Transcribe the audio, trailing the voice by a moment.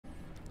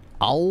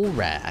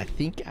Alright, I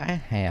think I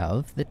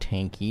have the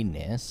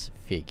tankiness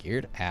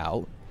figured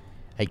out.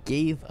 I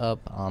gave up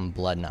on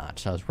Blood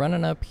Notch. I was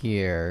running up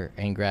here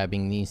and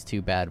grabbing these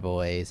two bad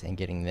boys and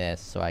getting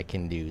this so I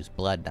can use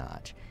Blood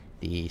Notch.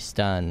 The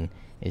stun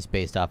is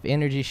based off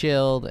Energy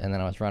Shield, and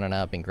then I was running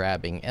up and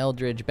grabbing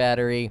Eldridge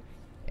Battery,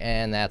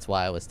 and that's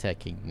why I was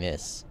taking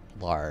this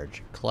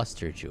large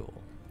cluster jewel.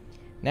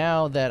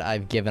 Now that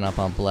I've given up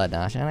on Blood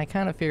Notch, and I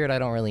kind of figured I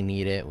don't really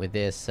need it with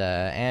this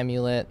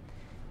amulet,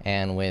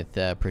 and with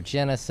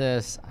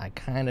Progenesis, I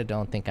kind of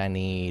don't think I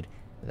need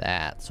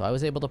that. So I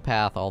was able to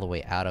path all the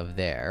way out of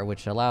there,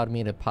 which allowed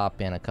me to pop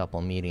in a couple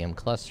medium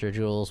cluster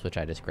jewels, which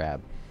I just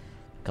grabbed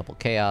a couple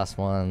chaos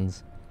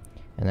ones.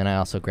 And then I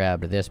also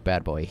grabbed this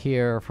bad boy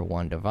here for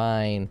 1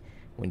 divine.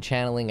 When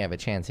channeling, I have a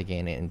chance to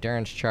gain an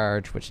endurance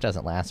charge, which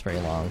doesn't last very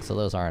long, so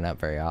those aren't up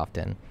very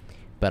often.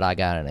 But I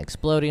got an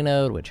exploding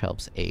node, which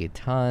helps a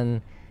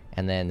ton.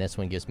 And then this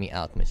one gives me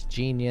Alchemist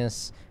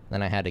Genius.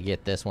 Then I had to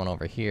get this one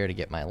over here to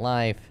get my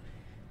life.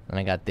 Then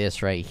I got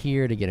this right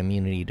here to get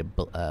immunity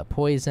to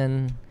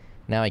poison.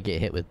 Now I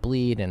get hit with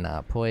bleed and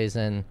not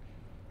poison.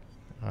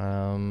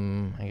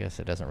 I guess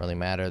it doesn't really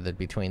matter that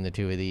between the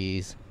two of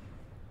these.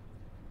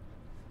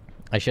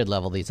 I should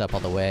level these up all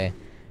the way,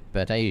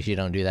 but I usually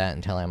don't do that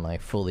until I'm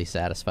like fully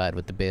satisfied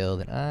with the build,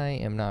 and I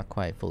am not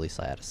quite fully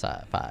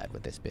satisfied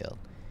with this build.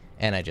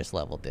 And I just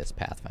leveled this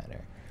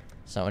Pathfinder.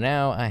 So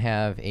now I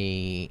have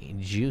a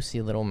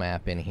juicy little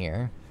map in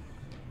here.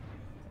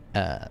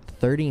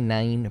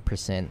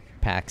 39%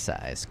 pack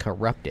size,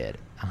 corrupted,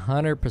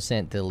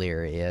 100%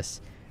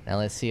 delirious. Now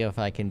let's see if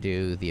I can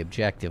do the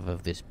objective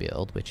of this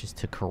build, which is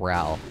to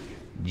corral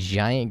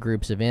giant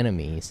groups of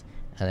enemies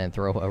and then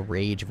throw a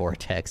rage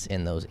vortex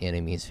in those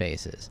enemies'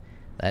 faces.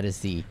 That is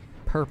the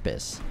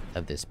purpose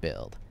of this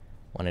build.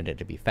 Wanted it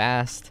to be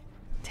fast,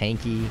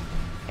 tanky,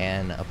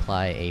 and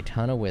apply a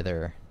ton of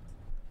wither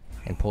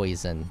and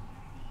poison.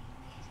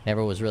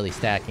 Never was really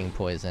stacking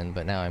poison,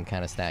 but now I'm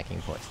kind of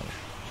stacking poison.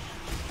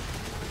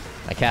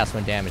 My cast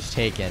when damage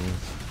taken,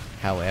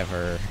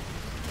 however,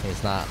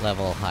 is not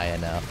level high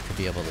enough to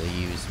be able to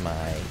use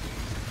my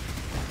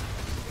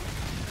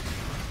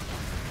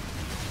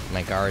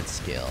guard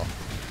skill.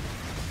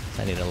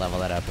 So I need to level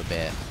that up a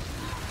bit.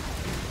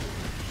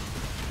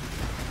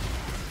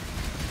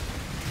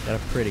 Got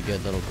a pretty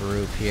good little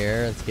group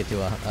here. Let's get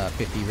to a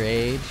 50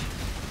 rage.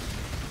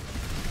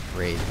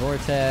 Rage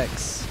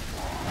vortex.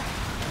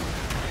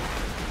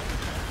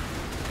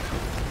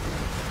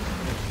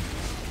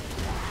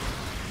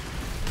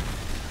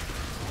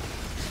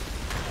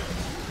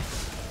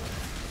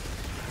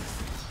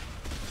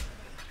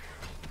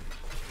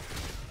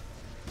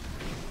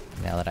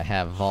 Now that I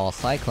have Vol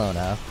Cyclone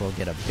up, we'll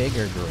get a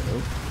bigger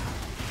group,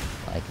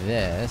 like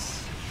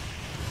this.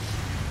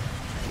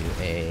 Do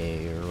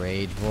a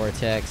Rage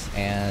Vortex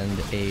and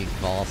a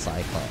Vol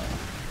Cyclone.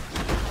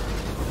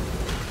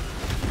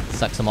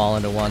 Sucks them all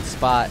into one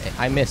spot.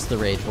 I missed the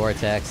Rage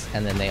Vortex,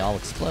 and then they all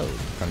explode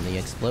from the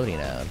exploding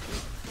node.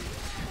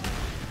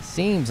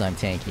 Seems I'm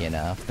tanky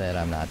enough that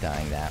I'm not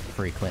dying that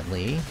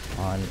frequently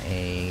on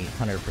a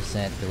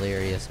 100%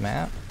 delirious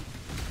map.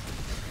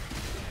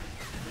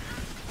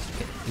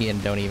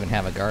 And don't even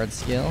have a guard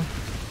skill.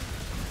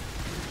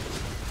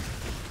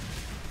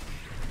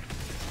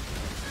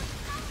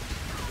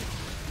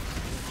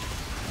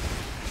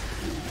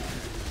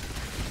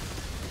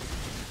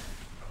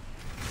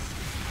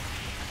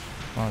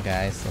 Come on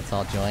guys, let's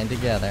all join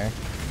together.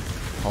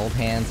 Hold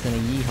hands in a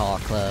yeehaw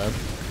club.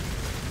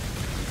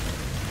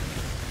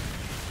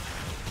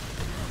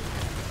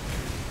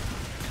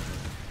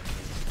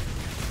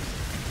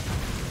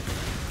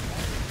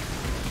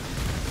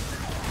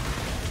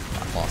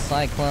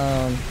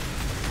 Cyclone.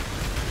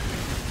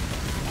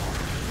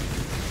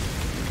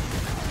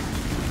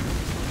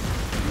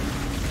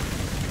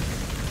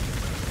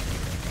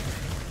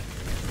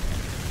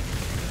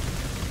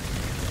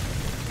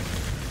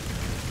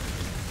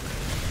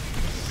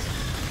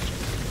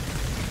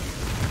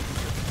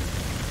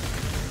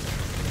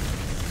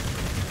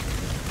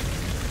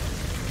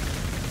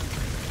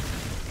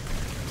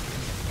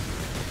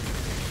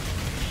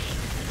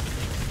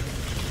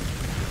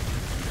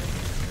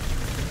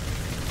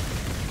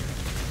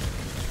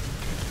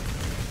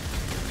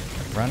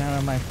 Run out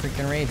of my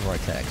freaking Rage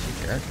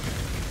Vortex, you jerk.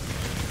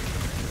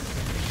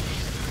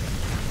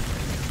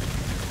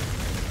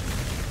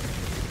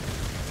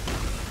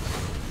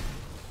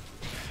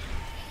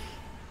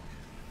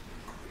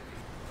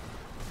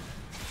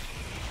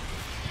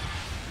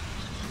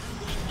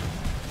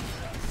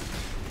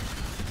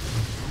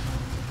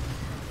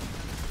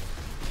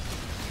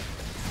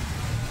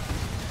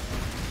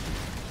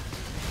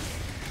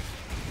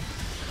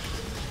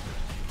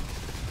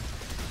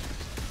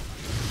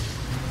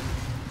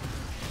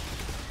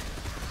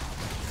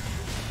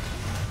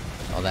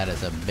 Oh, that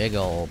is a big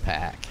old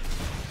pack.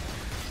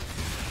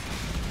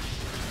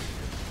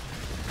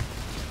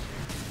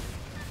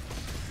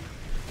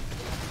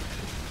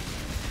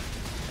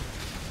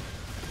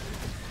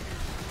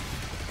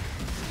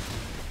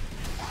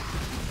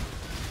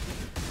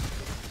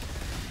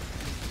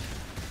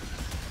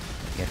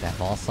 that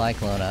ball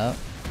cyclone up.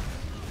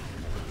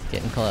 It's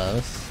getting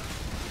close.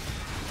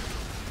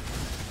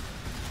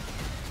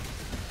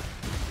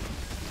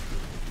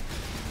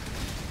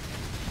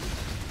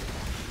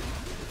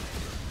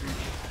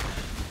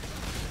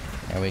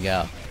 There we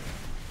go.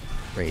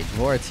 Rage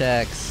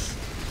Vortex.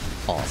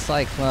 Ball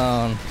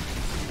Cyclone.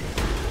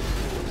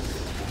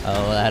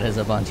 Oh, that is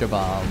a bunch of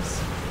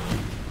bombs.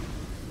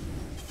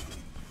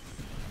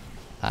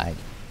 I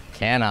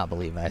cannot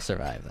believe I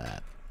survived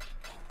that.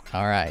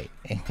 Alright.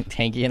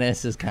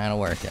 Tankiness is kind of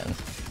working.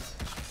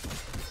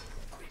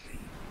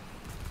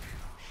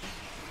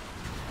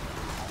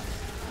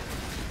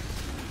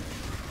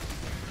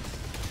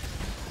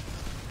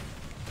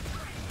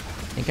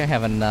 I think I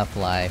have enough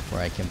life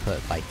where I can put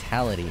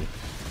Vitality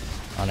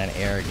on an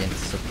Arrogant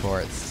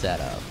support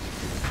setup.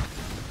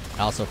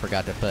 I also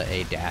forgot to put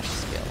a dash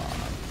skill on.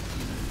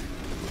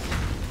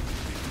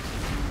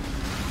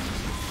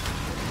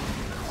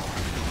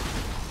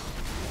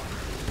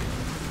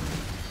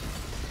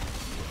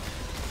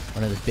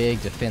 One of the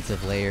big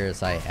defensive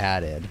layers I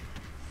added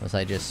was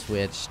I just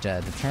switched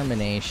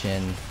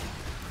Determination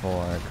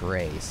for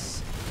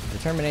Grace.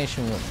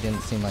 Determination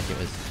didn't seem like it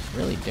was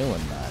really doing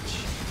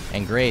much,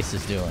 and Grace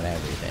is doing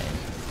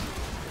everything.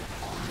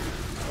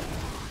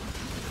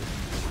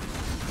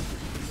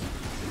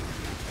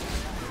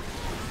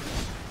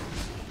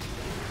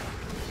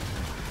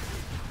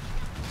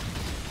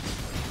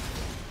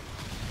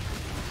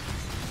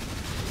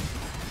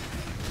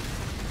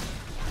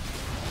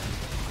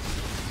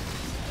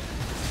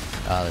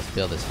 Oh, this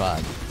build is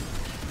fun.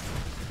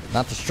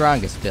 Not the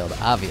strongest build,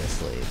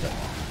 obviously, but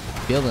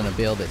building a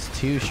build that's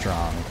too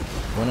strong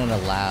wouldn't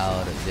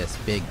allow this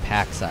big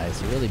pack size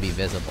to really be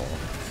visible.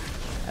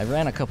 I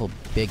ran a couple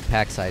big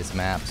pack size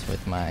maps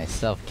with my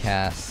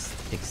self-cast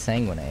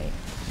Exsanguinate,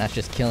 not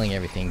just killing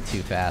everything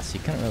too fast, so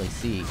you couldn't really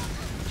see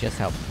just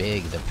how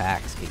big the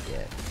packs could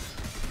get.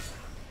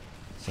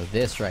 So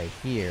this right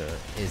here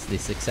is the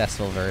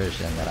successful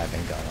version that I've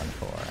been going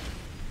for.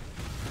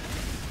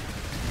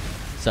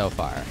 So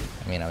far.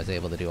 I mean, I was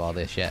able to do all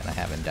this shit and I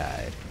haven't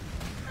died.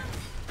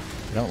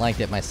 I don't like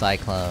that my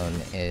Cyclone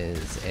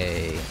is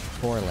a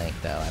 4-link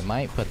though. I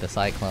might put the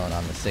Cyclone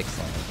on the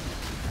 6-link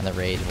and the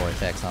Rage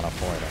Vortex on a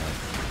 4-link.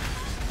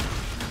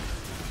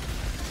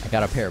 I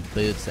got a pair of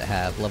boots that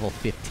have level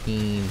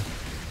 15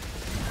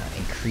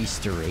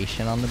 increased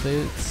duration on the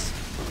boots,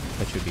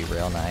 which would be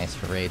real nice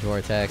for Rage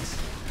Vortex.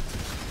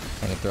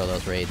 I can throw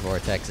those Rage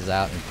Vortexes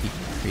out and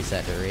increase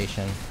that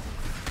duration.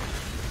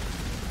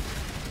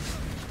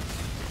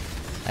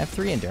 I have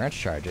 3 endurance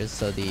charges,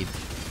 so the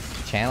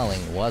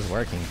channeling was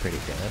working pretty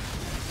good.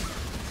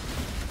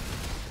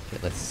 Okay,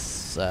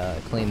 let's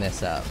clean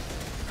this up.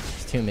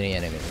 There's too many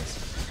enemies.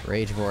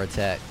 Rage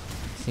Vortex.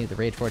 See, the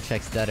Rage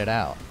Vortex dudded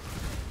out.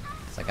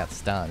 So I got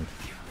stunned.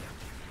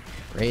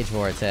 Rage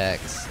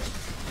Vortex.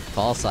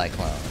 Ball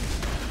Cyclone.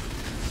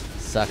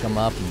 Suck them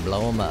up and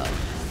blow them up.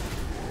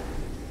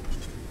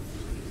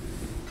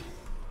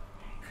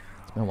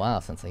 It's been a while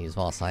since I used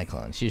Ball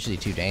Cyclone. It's usually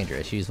too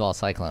dangerous. You use Ball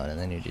Cyclone and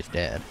then you're just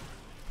dead.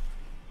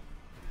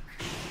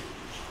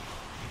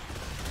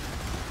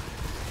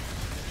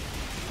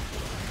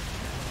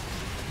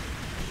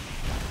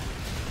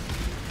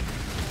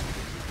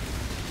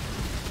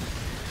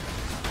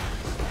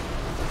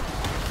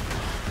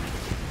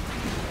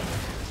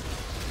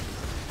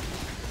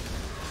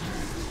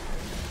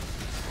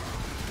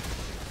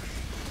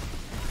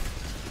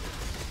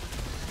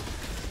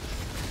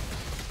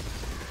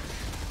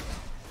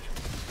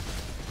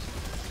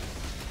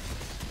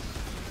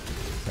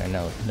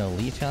 No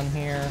leech on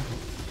here.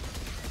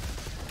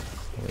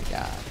 What we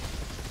got?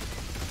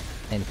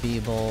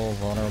 Enfeeble,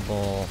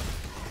 vulnerable.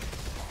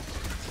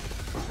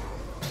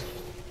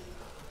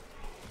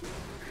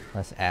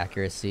 Less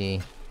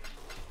accuracy.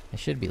 I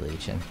should be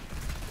leeching.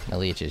 My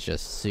leech is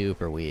just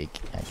super weak,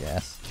 I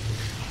guess.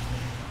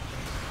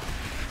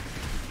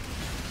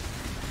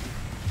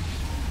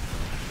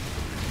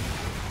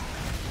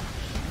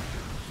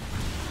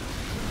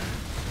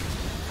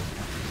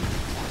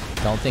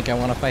 Don't think I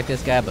want to fight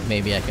this guy, but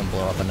maybe I can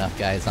blow up enough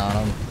guys on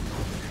him.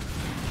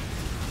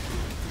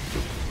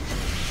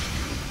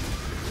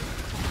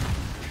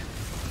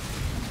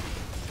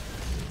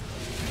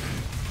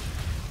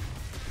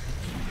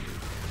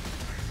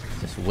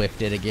 Just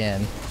whiffed it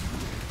again.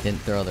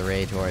 Didn't throw the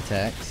Rage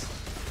Vortex.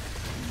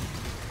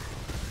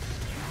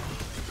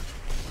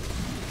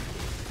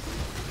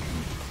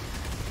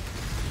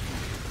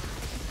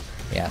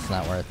 Yeah, it's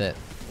not worth it.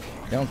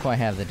 Don't quite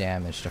have the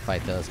damage to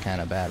fight those kind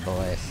of bad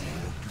boys.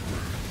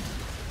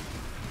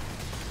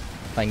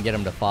 If I can get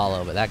him to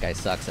follow, but that guy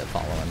sucks at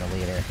following the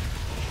leader.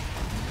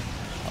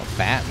 Oh,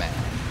 Batman.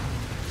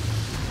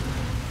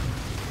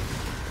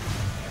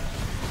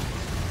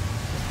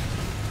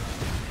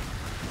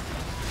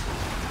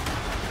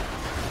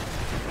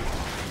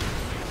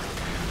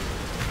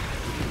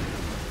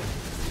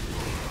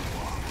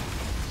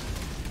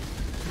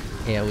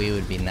 AoE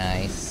would be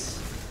nice.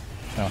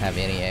 I don't have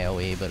any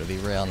AoE, but it'd be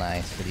real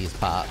nice for these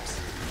pops.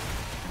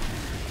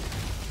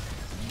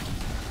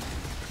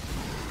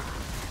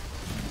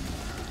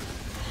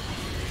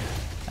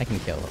 I can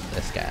kill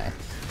this guy.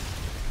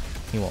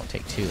 He won't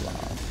take too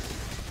long.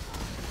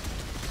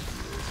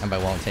 And by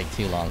won't take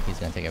too long, he's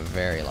gonna take a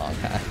very long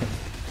time.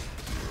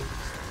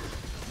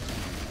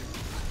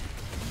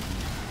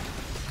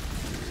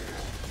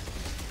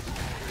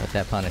 But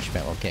that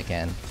punishment will kick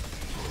in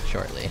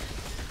shortly.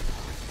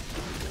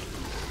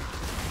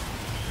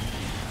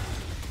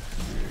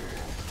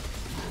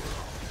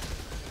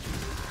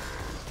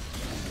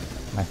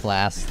 My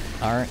flasks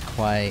aren't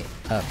quite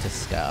up to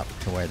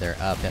scuff to where they're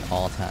up at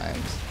all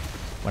times.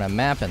 When I'm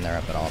mapping, they're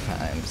up at all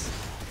times.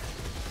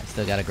 I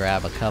still gotta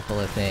grab a couple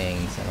of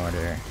things in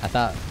order... I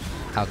thought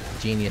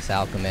Genius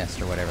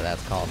Alchemist or whatever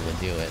that's called would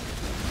do it,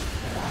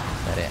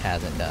 but it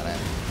hasn't done it.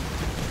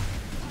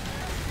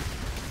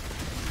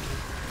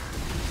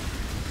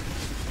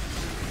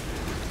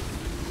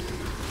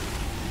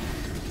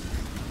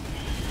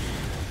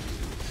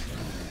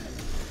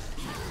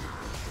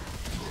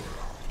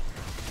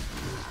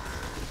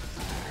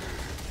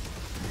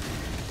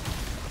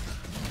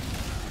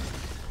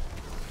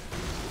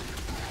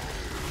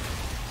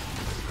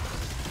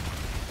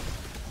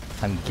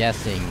 I'm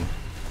guessing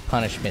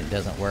punishment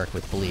doesn't work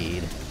with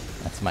bleed.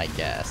 That's my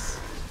guess.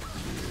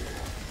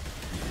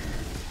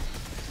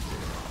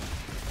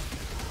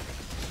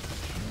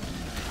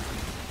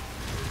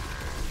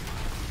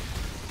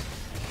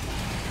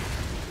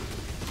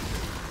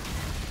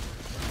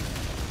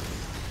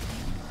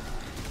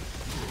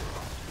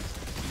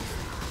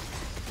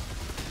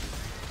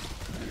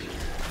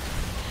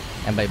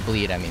 And by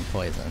bleed, I mean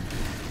poison.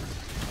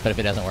 But if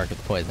it doesn't work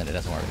with poison, it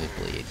doesn't work with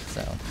bleed,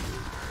 so...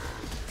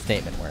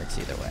 statement works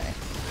either way.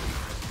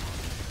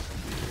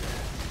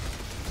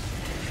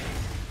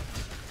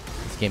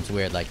 This game's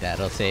weird like that.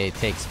 It'll say it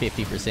takes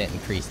 50%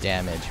 increased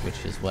damage,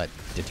 which is what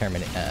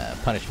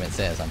punishment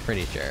says, I'm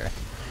pretty sure.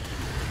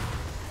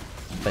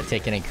 But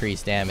taking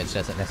increased damage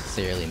doesn't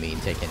necessarily mean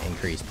taking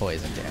increased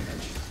poison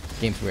damage.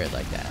 Game's weird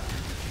like that.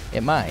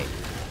 It might,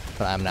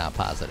 but I'm not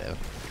positive.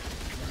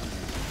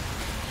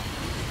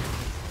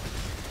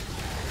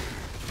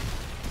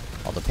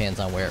 All depends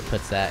on where it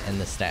puts that in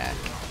the stack.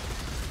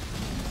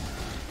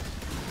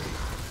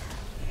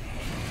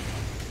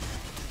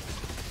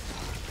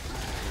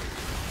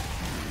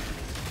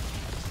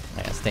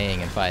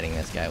 Staying and fighting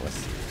this guy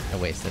was a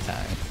waste of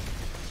time.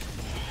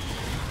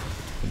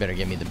 You better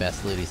give me the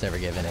best loot he's ever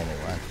given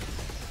anyone.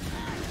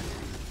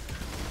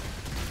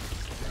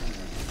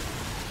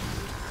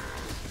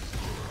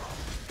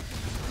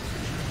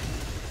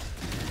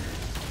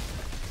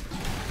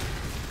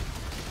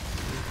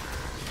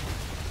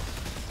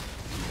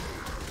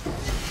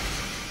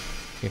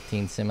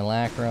 $15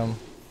 simulacrum,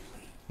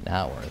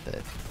 not worth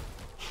it.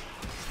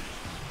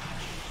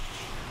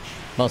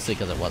 Mostly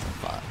because it wasn't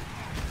fun.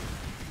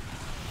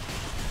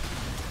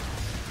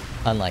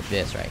 Unlike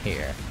this right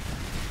here,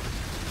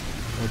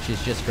 which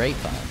is just great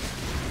fun.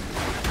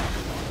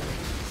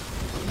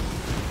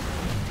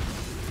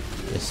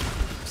 Just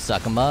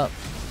suck them up.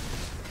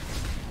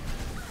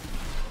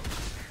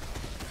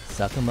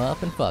 Suck them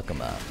up and fuck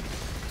them up.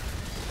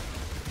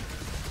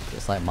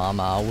 Just like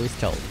Mama always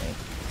told me.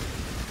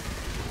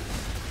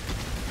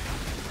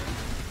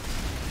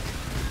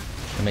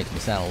 It makes me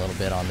sound a little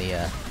bit on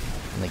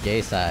the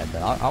gay side,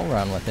 but I'll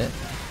run with it.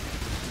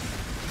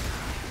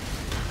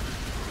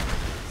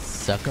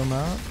 Suck them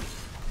up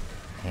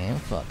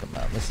and fuck them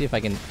up. Let's see if I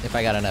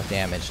got enough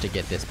damage to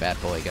get this bad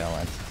boy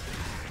going.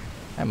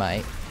 I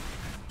might.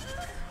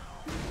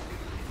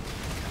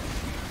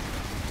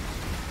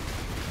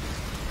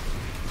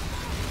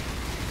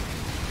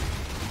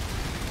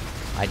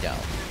 I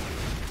don't.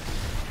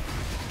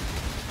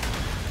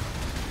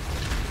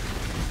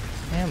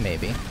 Yeah,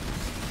 maybe.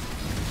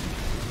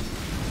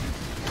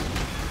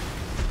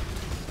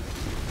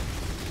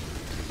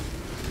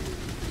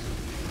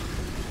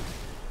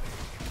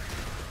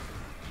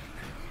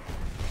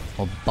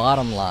 Well,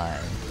 bottom line,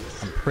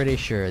 I'm pretty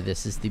sure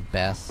this is the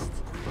best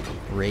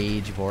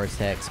Rage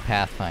Vortex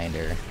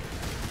Pathfinder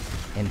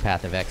in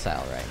Path of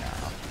Exile right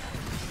now.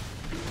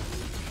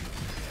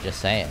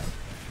 Just saying.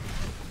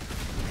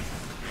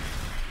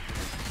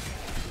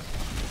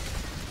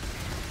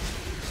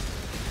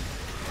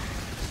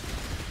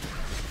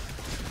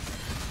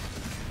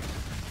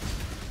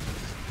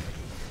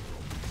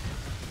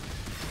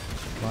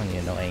 Come on, you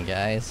annoying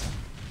guys.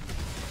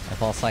 My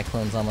Ball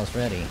Cyclone's almost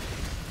ready.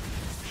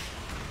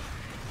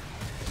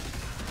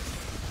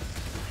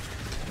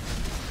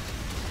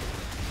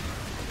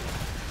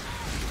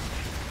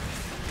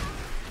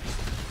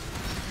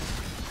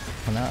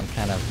 Now I'm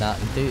kind of not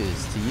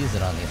enthused to use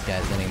it on these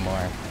guys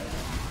anymore.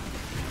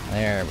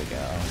 There we go.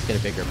 Let's get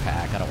a bigger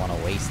pack. I don't want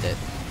to waste it.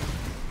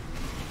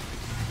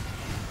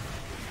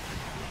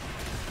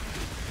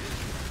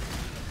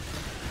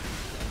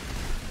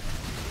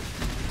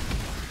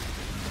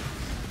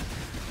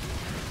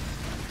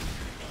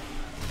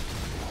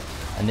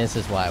 And this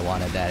is why I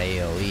wanted that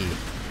AoE.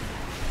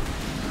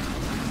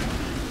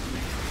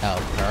 Oh,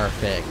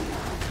 perfect.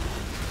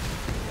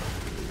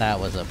 That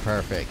was a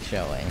perfect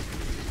showing.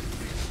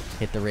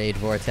 Hit the Rage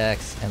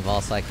Vortex and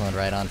Vol Cyclone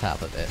right on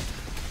top of it.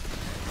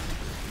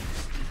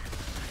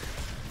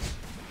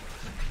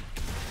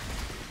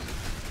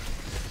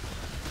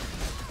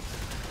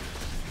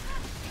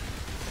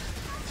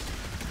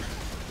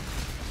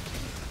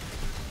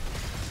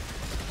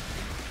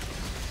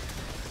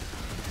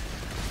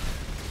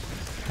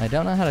 I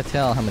don't know how to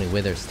tell how many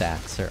wither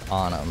stacks are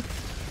on them.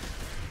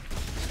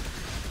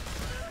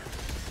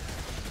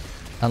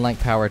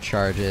 Unlike power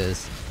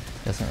charges,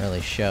 doesn't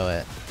really show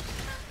it.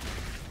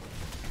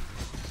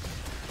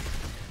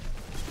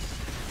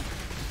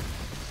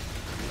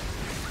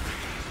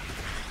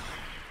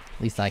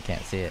 At least I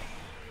can't see it.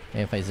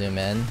 Maybe if I zoom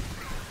in.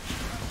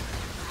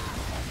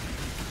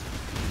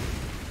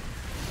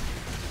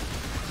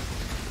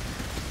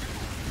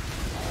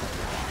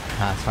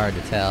 Ah, it's hard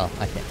to tell.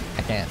 I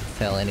can't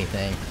tell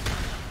anything.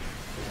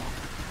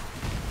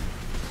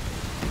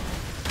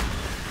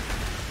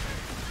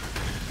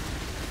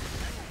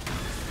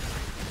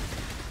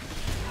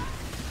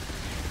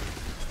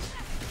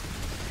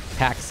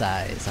 Pack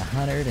size,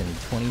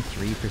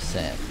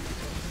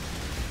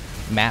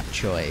 123%. Map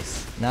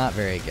choice, not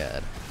very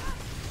good.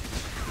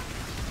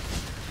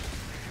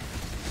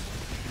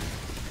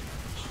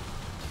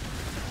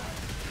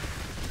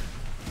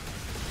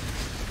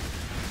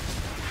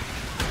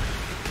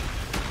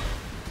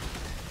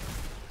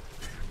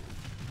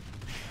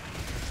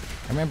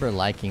 I remember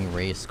liking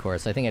Race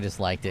Course. I think I just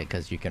liked it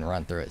because you can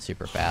run through it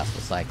super fast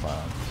with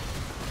Cyclone.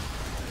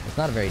 It's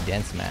not a very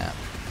dense map.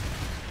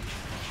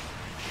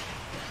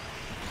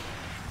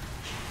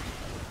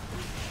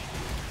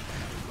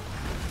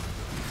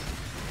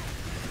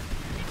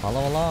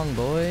 Follow along,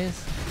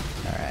 boys.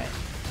 Alright.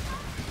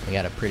 We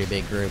got a pretty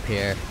big group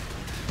here.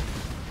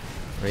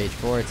 Rage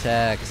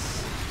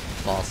Vortex,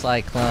 Ball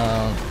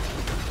Cyclone,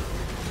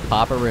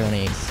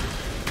 Papa-roonies.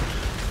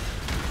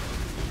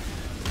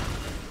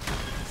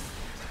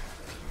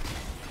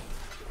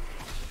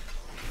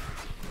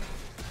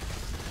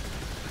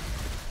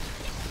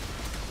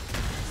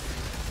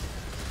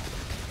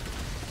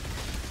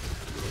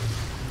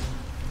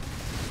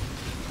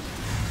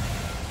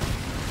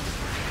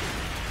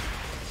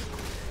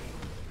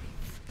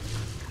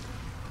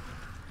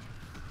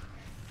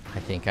 I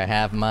think I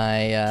have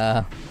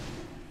my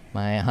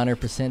my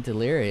 100%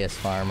 delirious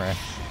farmer.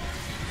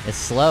 It's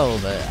slow,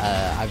 but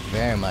I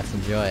very much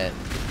enjoy it.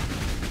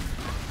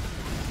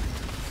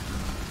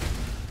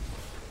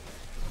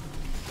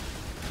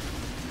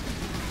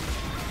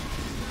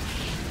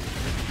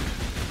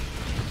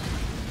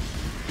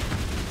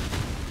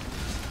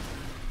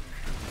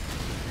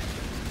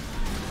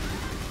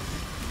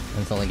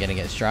 And it's only gonna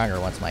get stronger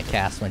once my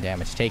cast when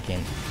damage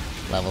taken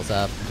levels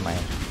up. My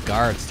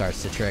guard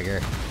starts to trigger.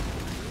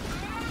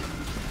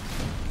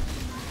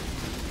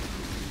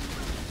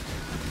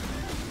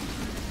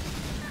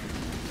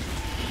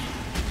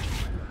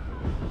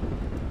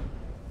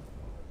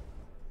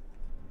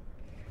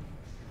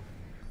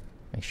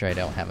 Make sure I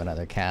don't have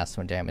another cast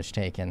when damage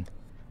taken.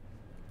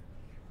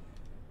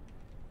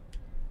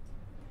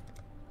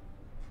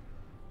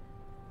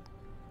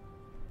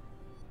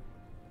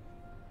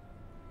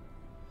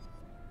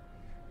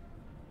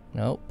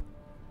 Nope.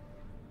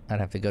 I'd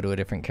have to go to a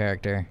different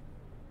character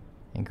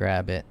and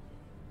grab it.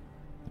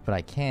 But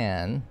I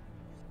can.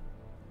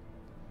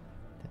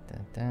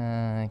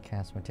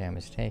 Cast when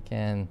damage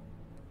taken.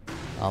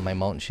 Oh, my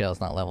Molten Shell's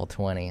not level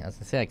 20. I was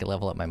gonna say I could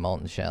level up my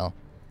Molten Shell.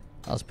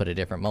 I'll just put a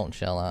different Molten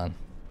Shell on.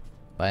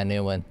 Buy a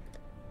new one.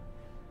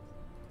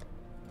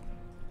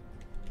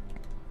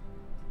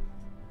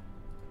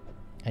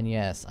 And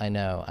yes, I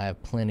know, I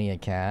have plenty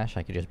of cash.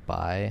 I could just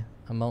buy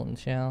a Molten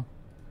Shell.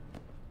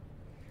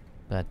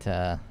 But,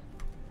 I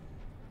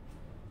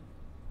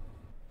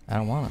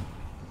don't want to.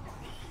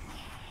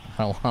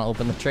 I don't want to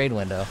open the trade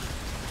window.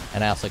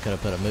 And I also could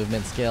have put a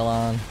movement skill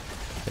on.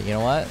 But you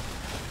know what?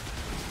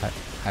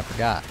 I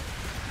forgot.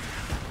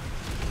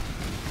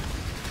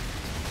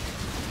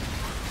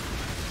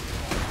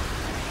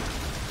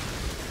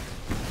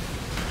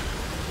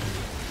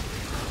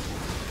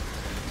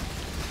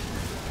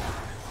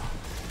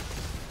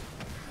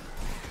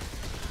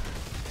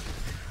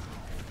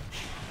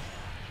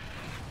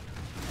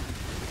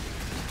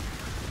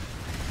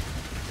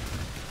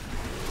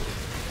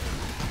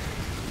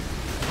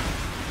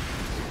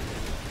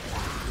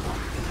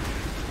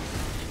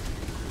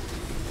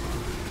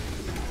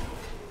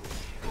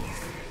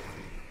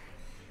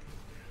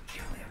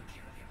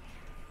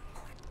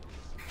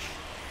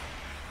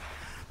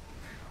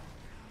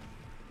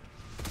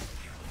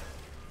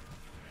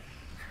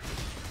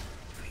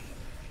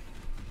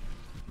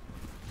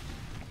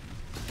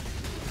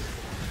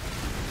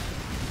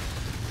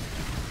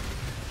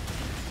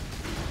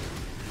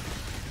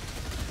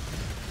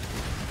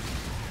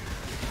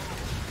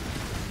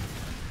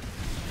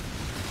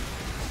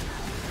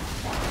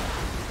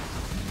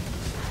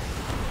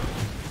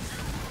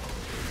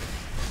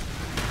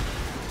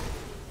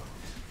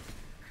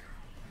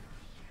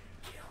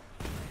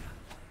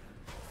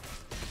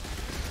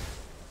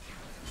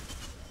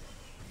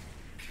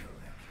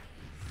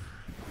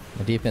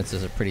 The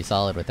defenses are pretty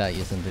solid without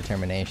using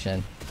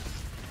determination.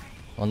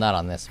 Well, not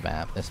on this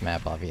map. This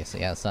map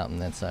obviously has something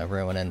that's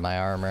ruining my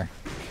armor.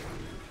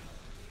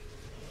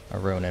 Or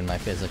ruining my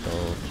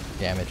physical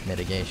damage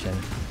mitigation.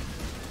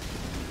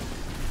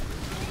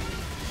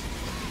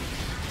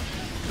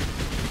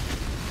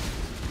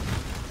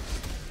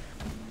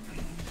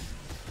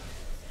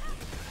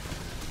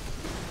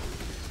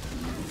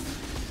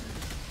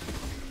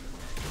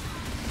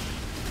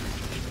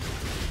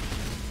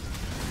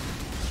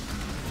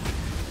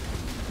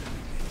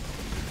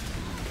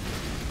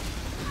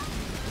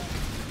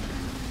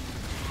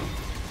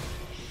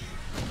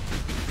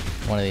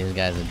 One of these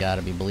guys has got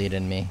to be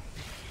bleeding me.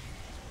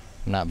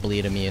 I'm not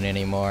bleed immune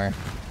anymore.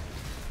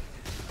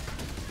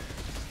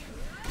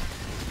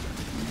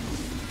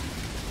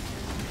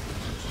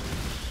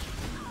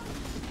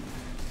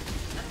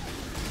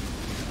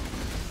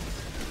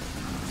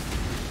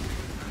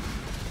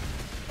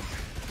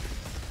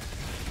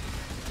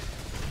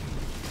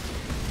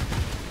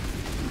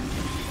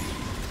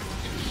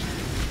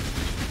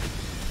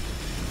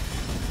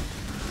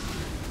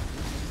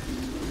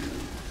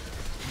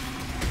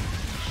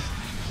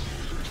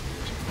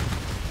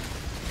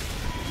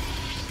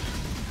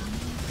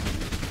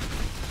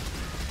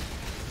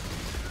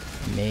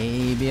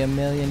 Maybe a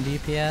million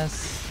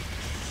DPS?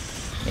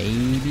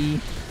 Maybe?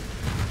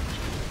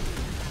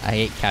 I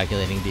hate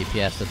calculating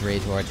DPS with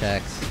Rage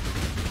Vortex,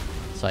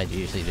 so I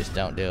usually just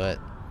don't do it.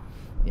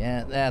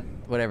 Yeah, that,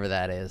 whatever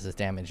that is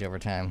damage over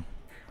time.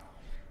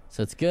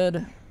 So it's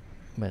good,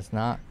 but it's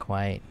not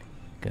quite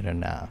good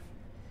enough.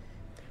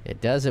 It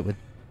does it with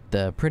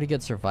the pretty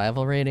good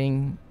survival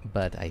rating,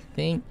 but I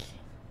think it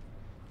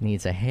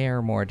needs a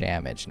hair more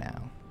damage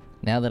now.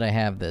 Now that I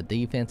have the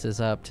defenses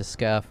up to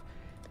scuff,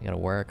 I gotta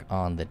work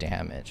on the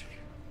damage.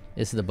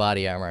 This is the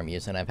body armor I'm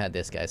using. I've had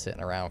this guy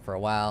sitting around for a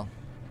while.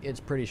 It's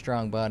pretty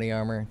strong body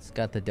armor. It's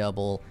got the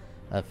double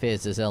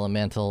fizz as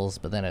elementals,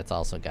 but then it's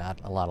also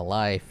got a lot of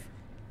life.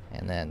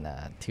 And then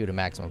 2 to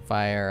maximum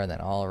fire, and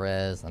then all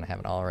res, and I have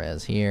an all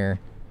res here.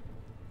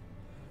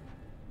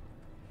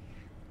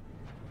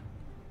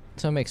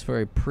 So it makes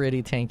for a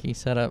pretty tanky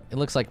setup. It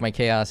looks like my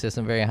chaos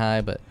isn't very high,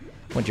 but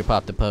once you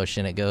pop the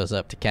potion, it goes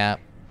up to cap.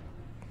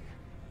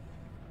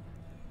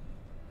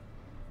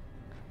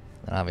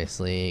 And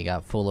obviously, you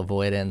got full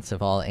avoidance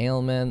of all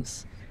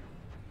ailments.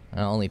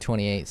 Only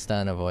 28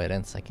 stun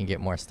avoidance. I can get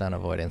more stun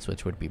avoidance,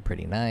 which would be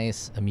pretty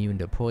nice. Immune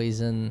to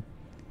poison.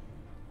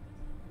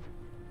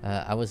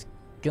 I was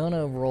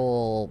gonna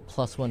roll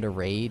 +1 to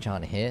rage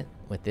on hit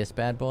with this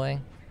bad boy.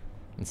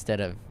 Instead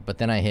of, but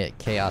then I hit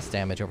chaos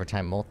damage over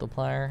time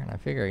multiplier. And I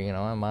figure, you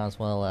know, I might as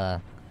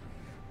well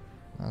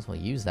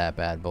use that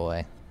bad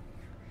boy.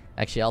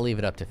 Actually, I'll leave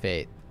it up to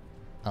fate.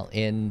 I'll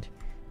end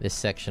this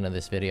section of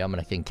this video. I'm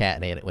gonna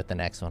concatenate it with the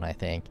next one, I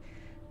think.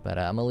 But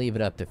I'm gonna leave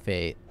it up to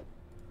fate.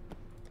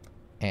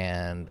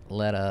 And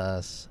let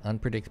us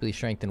unpredictably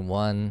strengthen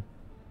one,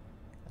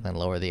 and then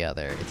lower the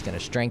other. It's gonna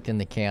strengthen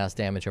the chaos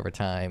damage over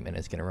time, and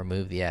it's gonna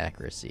remove the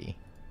accuracy.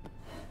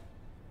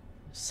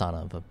 Son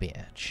of a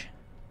bitch.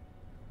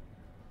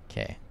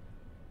 Okay.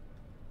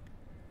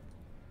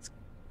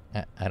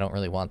 I don't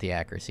really want the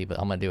accuracy, but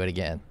I'm gonna do it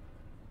again.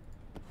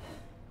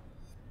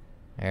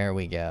 There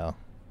we go.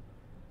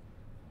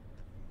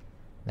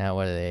 Now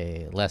what are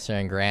they? Lesser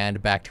and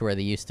grand, back to where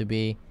they used to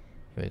be.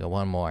 Here we go,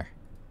 one more.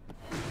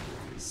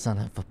 Son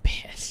of a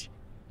bitch.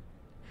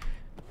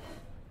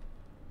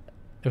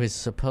 It was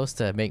supposed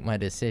to make my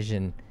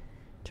decision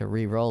to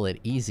re-roll it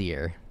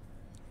easier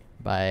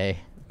by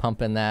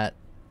pumping that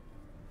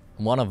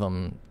one of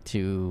them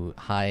to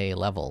high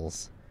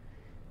levels,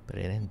 but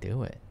it didn't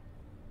do it.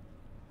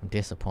 I'm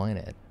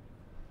disappointed.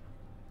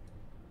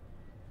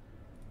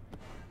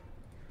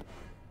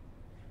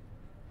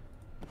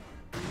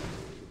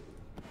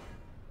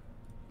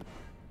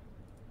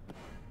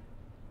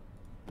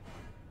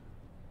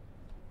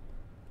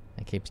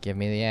 It keeps giving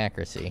me the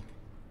accuracy.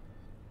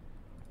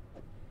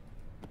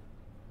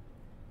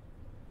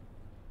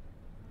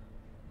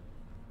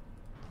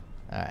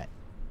 Alright.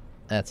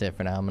 That's it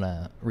for now. I'm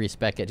gonna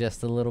respec it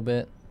just a little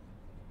bit.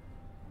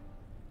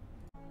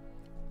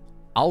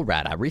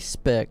 Alright, I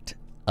respect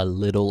a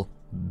little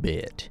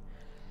bit.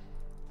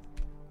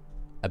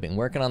 I've been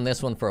working on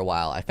this one for a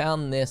while. I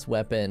found this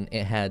weapon.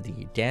 It had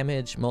the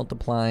damage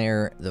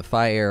multiplier, the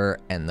fire,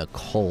 and the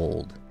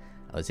cold.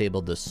 I was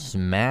able to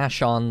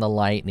smash on the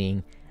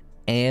lightning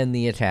and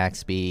the attack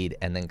speed,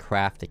 and then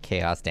craft a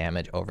chaos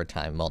damage over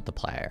time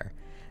multiplier.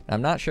 Now,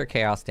 I'm not sure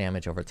chaos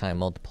damage over time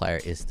multiplier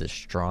is the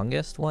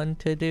strongest one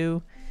to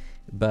do,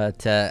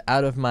 but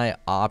out of my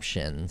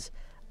options,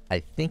 I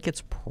think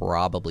it's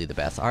probably the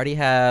best. I already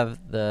have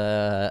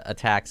the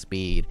attack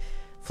speed.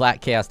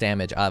 Flat chaos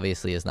damage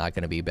obviously is not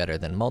going to be better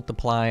than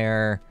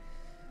multiplier.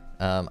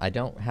 I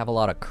don't have a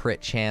lot of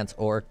crit chance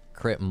or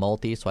crit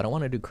multi, so I don't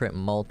want to do crit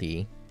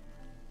multi.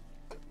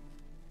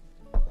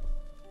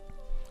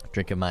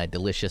 Drinking my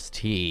delicious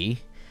tea.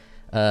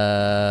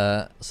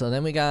 So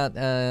then we got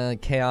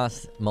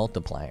chaos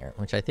multiplier,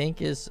 which I think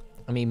is,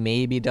 I mean,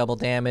 maybe double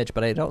damage,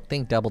 but I don't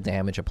think double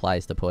damage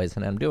applies to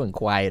poison. I'm doing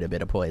quite a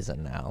bit of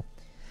poison now.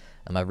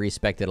 I've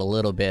respected a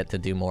little bit to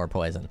do more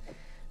poison.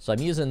 So I'm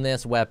using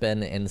this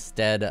weapon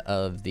instead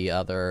of the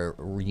other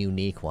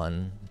unique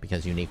one,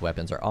 because unique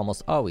weapons are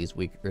almost always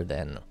weaker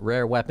than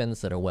rare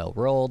weapons that are well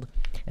rolled,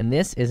 and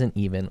this isn't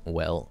even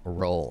well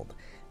rolled.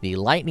 The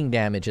lightning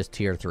damage is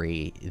tier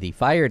 3, the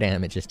fire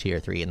damage is tier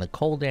 3, and the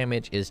cold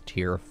damage is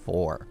tier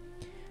 4.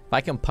 If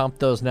I can pump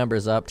those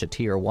numbers up to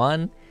tier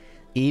 1,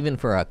 even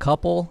for a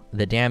couple,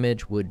 the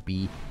damage would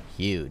be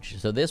huge.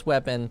 So this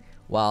weapon,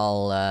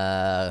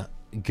 while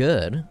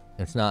good,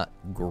 it's not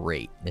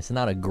great. It's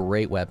not a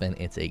great weapon,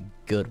 it's a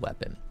good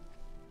weapon.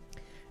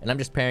 And I'm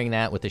just pairing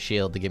that with the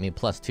shield to give me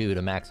 +2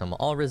 to maximum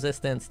all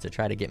resistance to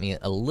try to get me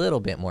a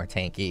little bit more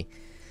tanky.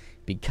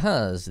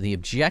 Because the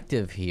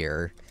objective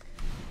here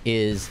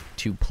is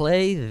to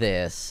play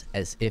this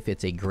as if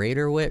it's a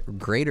greater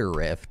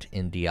rift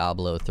in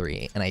Diablo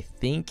 3. And I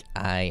think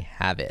I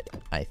have it.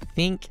 I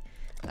think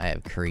I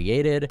have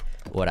created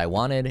what I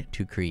wanted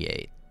to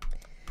create.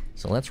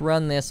 So let's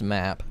run this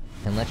map,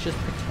 and let's just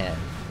pretend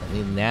that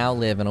we now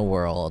live in a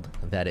world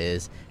that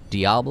is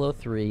Diablo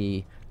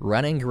 3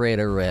 running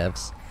greater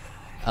rifts.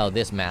 Oh,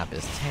 this map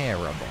is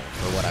terrible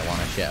for what I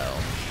want to show.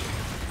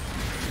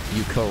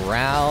 You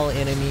corral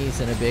enemies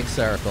in a big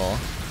circle,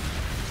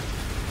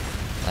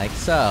 like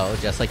so,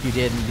 just like you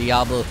did in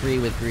Diablo 3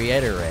 with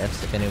Greater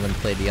Rifts. If anyone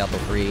played Diablo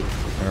 3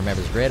 and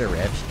remembers Greater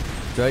Rifts,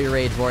 throw your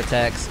Rage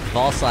Vortex,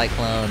 Vol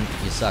Cyclone,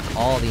 you suck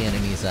all the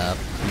enemies up,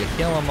 you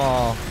kill them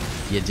all,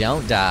 you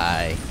don't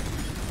die.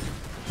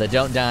 The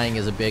don't dying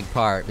is a big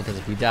part, because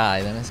if you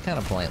die, then it's kind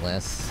of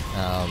pointless.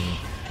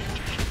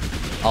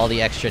 All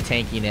the extra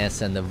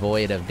tankiness and the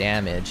void of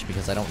damage,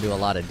 because I don't do a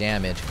lot of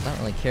damage, because I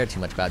don't really care too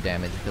much about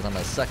damage, because I'm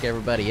going to suck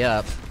everybody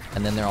up,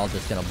 and then they're all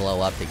just going to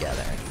blow up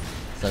together.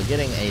 So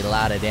getting a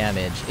lot of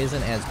damage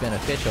isn't as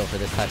beneficial for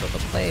this type of a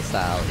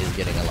playstyle as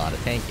getting a lot of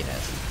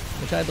tankiness,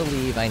 which I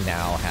believe I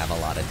now have a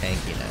lot of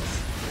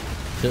tankiness.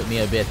 Took me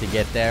a bit to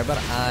get there, but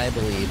I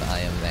believe I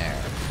am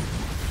there.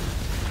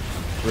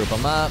 Group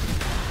them up.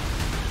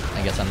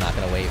 I guess I'm not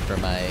going to wait for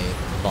my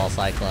Vol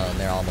Cyclone.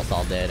 They're almost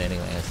all dead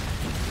anyways.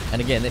 And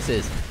again, this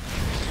is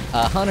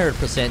a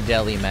 100%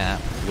 deli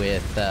map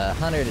with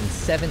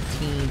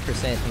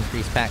 117%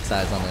 increased pack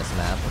size on this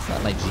map. It's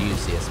not my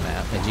juiciest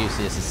map. My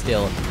juiciest is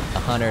still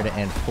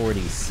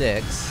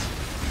 146.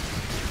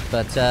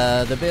 But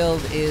the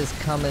build is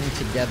coming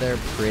together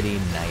pretty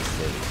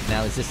nicely.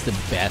 Now, is this the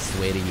best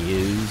way to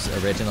use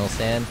Original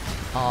Sin?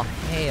 Oh,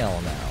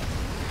 hell no.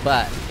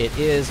 But it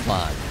is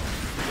fun.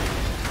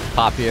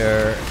 Pop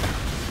your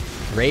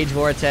Rage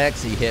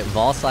Vortex, you hit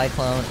Vol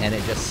Cyclone, and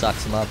it just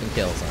sucks them up and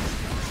kills them.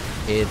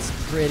 It's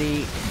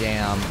pretty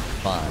damn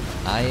fun.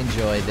 I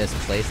enjoy this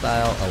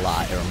playstyle a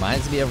lot. It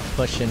reminds me of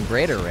pushing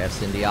Greater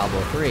Rifts in Diablo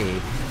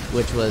 3,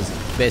 which was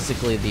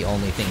basically the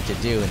only thing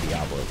to do in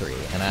Diablo 3,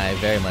 and I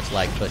very much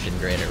like pushing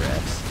Greater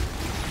Rifts.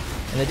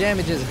 And the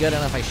damage is good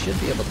enough, I should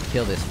be able to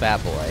kill this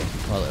fat boy.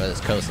 Well,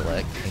 this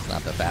Kozilek. He's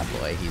not the fat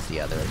boy, he's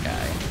the other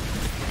guy.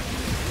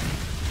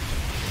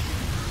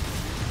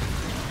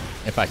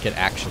 If I could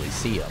actually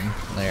see him.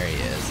 There he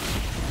is.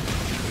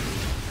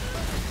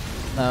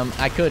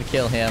 I could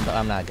kill him, but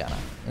I'm not gonna.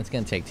 It's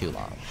gonna take too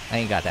long. I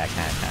ain't got that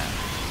kind of time.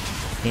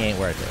 He ain't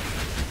worth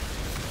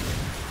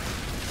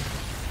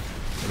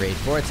it. Rage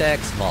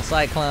Vortex, Vol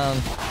Cyclone.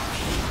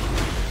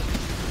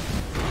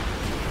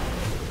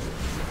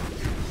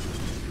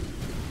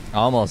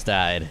 Almost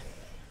died.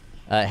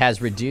 It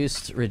has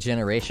reduced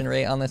regeneration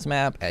rate on this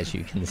map. As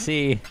you can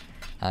see,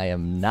 I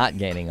am not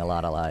gaining a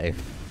lot of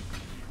life.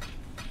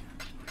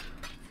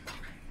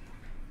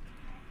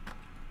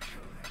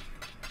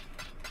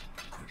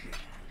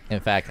 In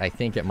fact, I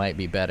think it might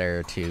be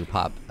better to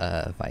pop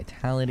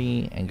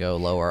Vitality and go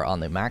lower on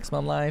the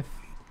maximum life.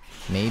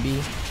 Maybe.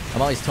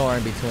 I'm always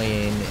torn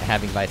between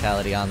having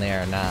Vitality on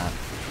there or not.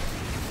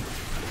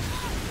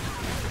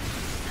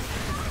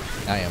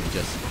 I am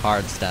just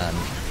hard stunned.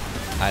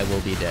 I will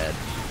be dead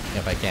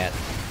if I can't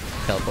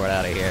teleport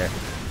out of here.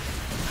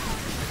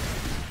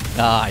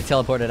 Ah, I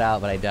teleported out,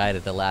 but I died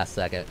at the last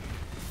second.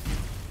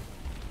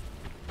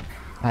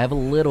 I have a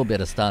little bit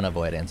of stun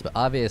avoidance, but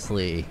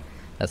obviously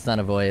that stun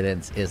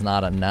avoidance is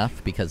not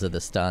enough because of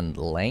the stun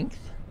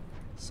length.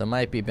 So it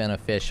might be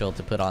beneficial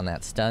to put on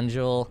that stun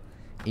jewel,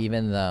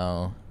 even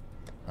though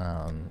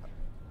I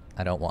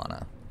don't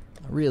wanna.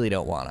 I really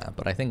don't wanna,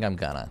 but I think I'm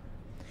gonna.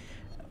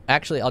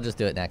 Actually, I'll just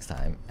do it next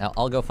time.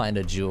 I'll go find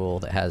a jewel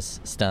that has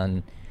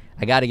stun.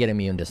 I gotta get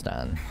immune to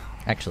stun.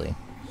 Actually,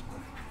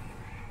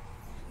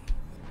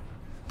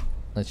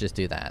 let's just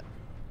do that.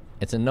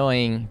 It's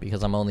annoying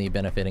because I'm only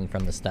benefiting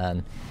from the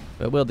stun,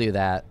 but we'll do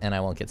that and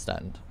I won't get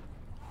stunned.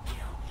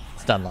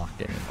 Stun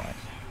locked anymore.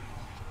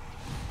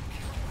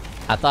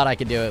 I thought I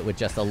could do it with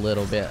just a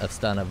little bit of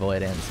stun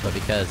avoidance, but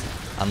because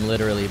I'm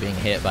literally being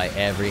hit by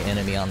every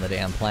enemy on the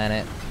damn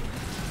planet,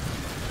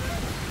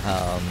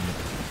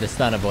 the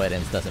stun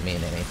avoidance doesn't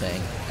mean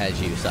anything, as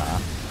you saw.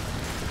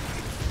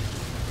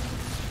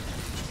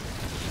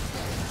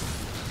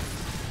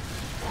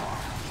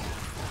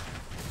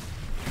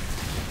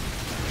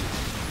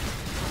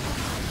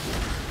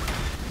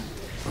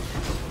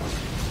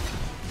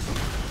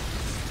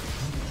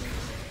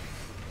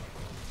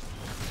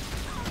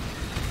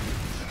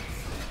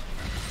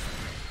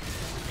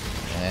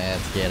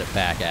 Let's get it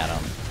back at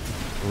him.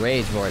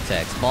 Rage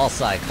Vortex, Ball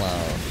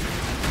Cyclone.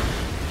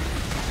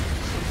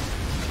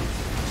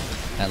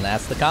 And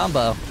that's the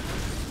combo.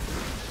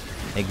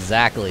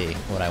 Exactly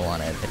what I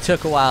wanted. It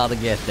took a while to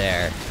get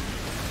there,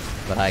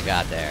 but I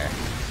got there.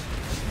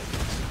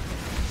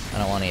 I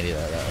don't want either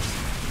of those.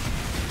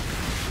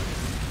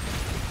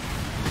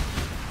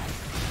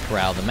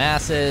 Corral the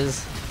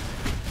masses.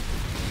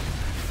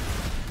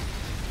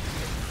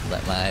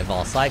 Let my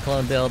Vol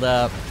Cyclone build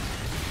up.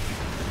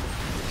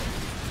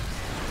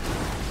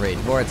 Rage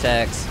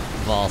Vortex,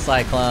 Vol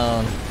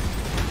Cyclone.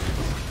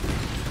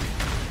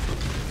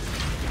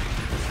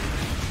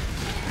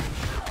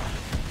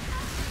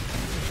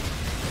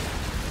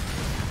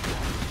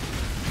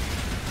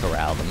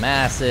 Corral the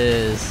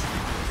masses.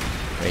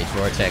 Rage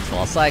Vortex,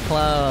 Vol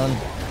Cyclone.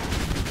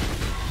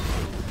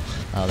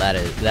 Oh, that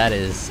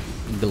is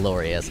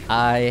glorious.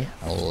 I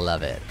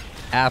love it.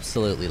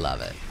 Absolutely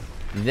love it.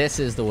 This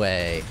is the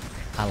way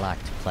I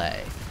like to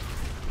play.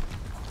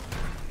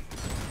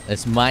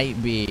 This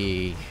might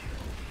be...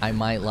 I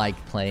might like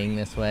playing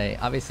this way.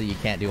 Obviously, you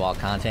can't do all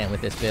content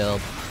with this build.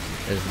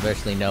 There's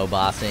virtually no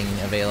bossing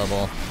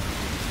available.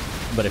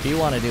 But if you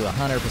want to do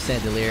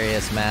 100%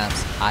 delirious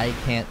maps, I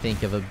can't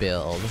think of a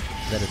build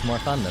that is more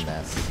fun than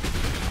this.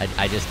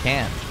 I just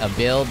can't. A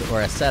build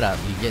or a setup,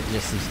 you get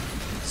just these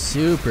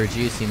super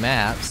juicy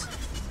maps.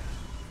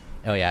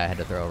 Oh yeah, I had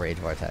to throw a Rage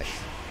Vortex.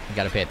 You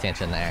gotta pay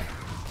attention there.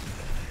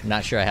 I'm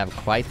not sure I have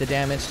quite the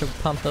damage to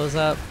pump those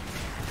up.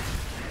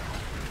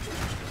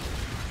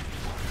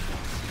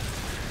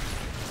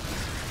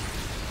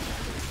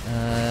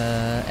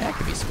 That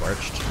could be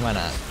Scorched. Why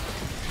not?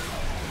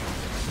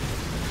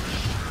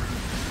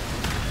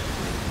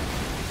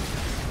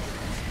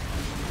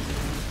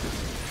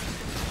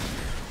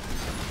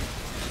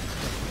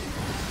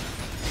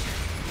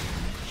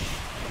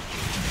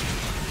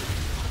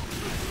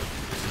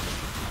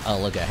 Oh,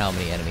 look at how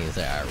many enemies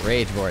there are.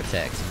 Rage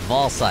Vortex,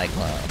 Vol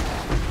Cyclone.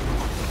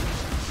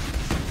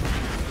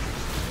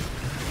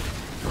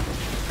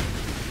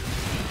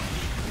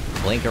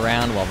 Blink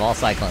around while Vol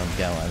Cyclone's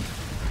going.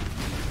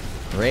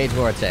 Rage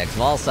Vortex,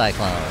 Vol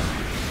Cyclone.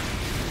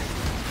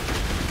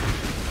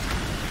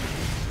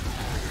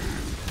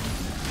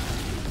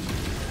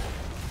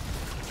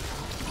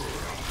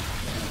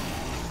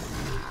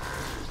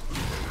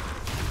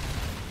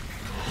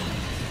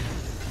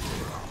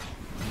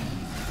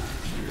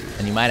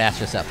 And you might ask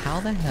yourself,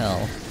 how the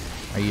hell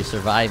are you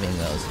surviving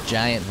those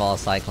giant Vol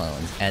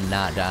Cyclones and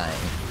not dying?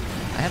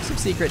 I have some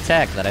secret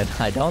tech that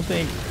I don't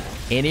think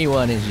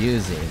anyone is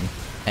using,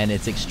 and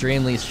it's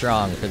extremely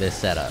strong for this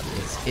setup.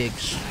 It's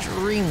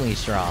extremely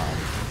strong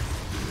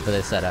for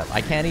this setup.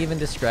 I can't even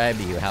describe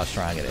to you how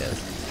strong it is,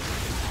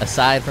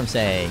 aside from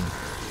saying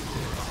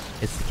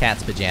it's the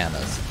cat's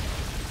pajamas.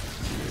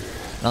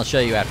 And I'll show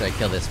you after I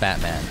kill this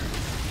fat man.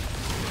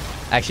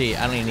 Actually,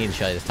 I don't even need to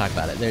show you, let's talk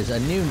about it. There's a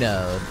new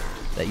node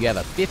that you have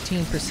a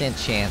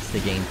 15% chance to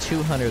gain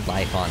 200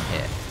 life on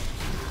hit.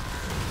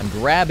 I'm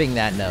grabbing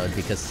that node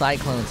because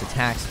Cyclone's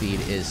attack speed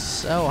is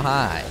so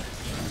high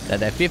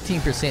that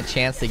 15%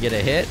 chance to get a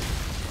hit,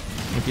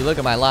 if you look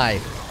at my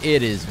life,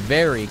 it is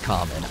very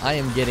common. I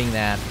am getting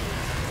that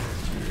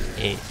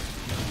a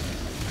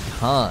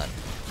ton.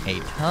 A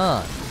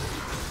ton.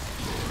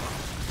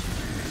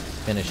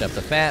 Finish up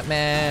the fat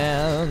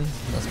man.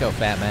 Let's go,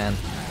 fat man.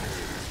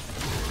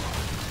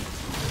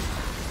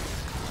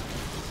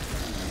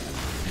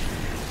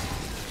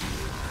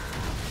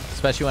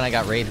 Especially when I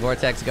got Rage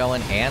Vortex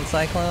going and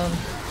Cyclone.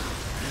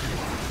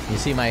 You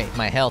see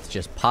my health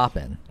just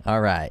popping.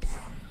 Alright.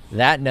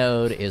 That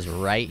node is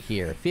right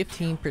here.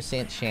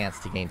 15% chance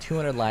to gain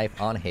 200 life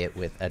on hit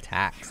with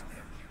attacks.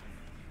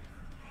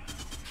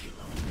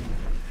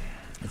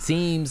 It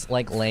seems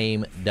like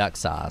lame duck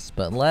sauce,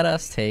 but let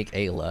us take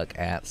a look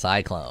at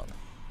Cyclone.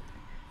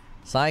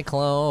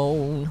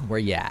 Cyclone, where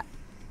you at?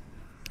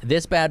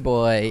 This bad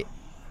boy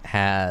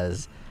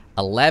has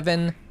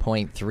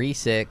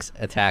 11.36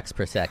 attacks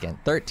per second,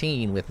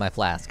 13 with my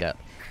flask up.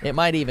 It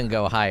might even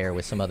go higher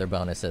with some other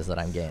bonuses that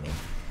I'm gaining.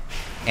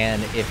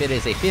 And if it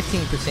is a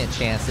 15%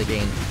 chance to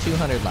gain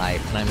 200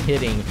 life, and I'm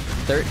hitting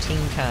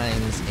 13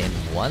 times in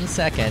 1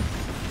 second,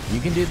 you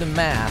can do the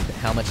math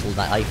how much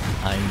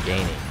life I'm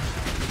gaining.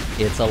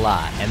 It's a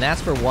lot, and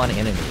that's for one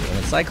enemy. And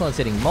when Cyclone's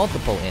hitting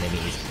multiple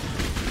enemies,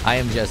 I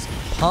am just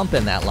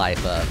pumping that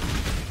life up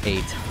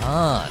a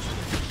ton.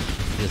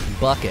 Just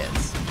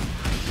buckets.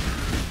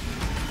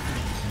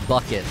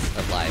 Buckets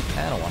of life.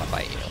 I don't want to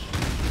fight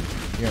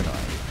you. You're annoying.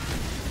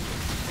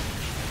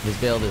 This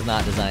build is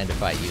not designed to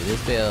fight you. This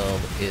build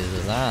is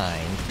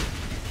designed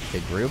to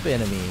group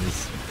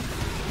enemies,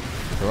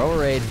 throw a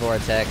Rage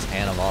Vortex,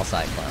 and a Vol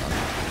Cyclone.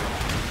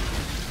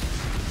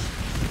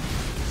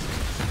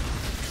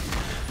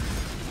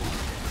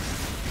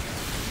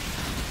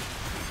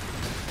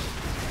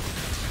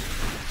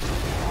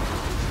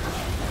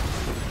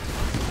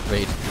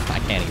 Rage, I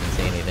can't even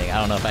say anything. I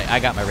don't know if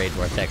I got my Rage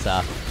Vortex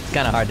off. It's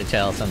kind of hard to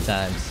tell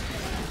sometimes.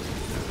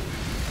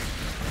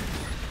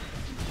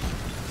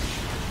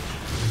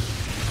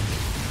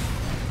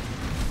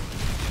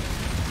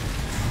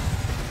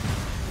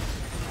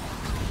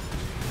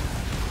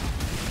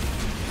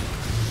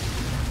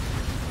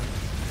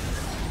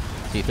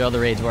 So you throw the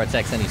Rage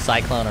Vortex and you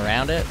Cyclone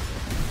around it,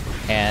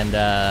 and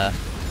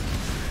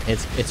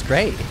it's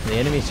great. The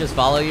enemies just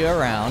follow you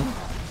around,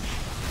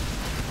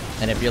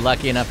 and if you're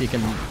lucky enough, you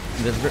can.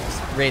 The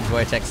Rage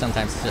Vortex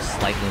sometimes just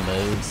slightly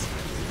moves,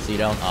 so you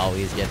don't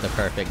always get the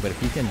perfect. But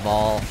if you can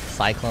Vol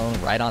Cyclone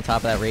right on top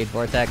of that Rage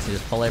Vortex and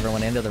just pull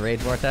everyone into the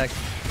Rage Vortex,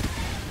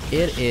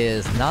 it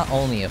is not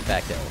only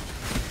effective,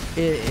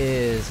 It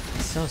is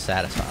so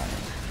satisfying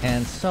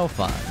and so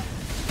fun.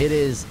 It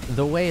is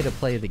the way to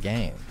play the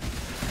game.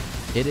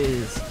 It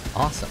is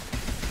awesome.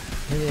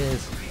 It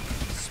is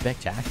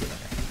spectacular.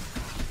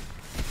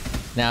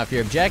 Now, if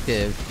your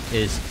objective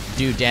is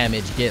do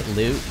damage, get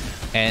loot,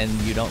 and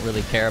you don't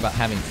really care about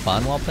having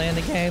fun while playing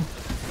the game,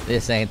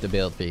 this ain't the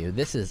build for you.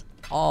 This is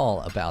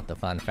all about the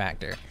fun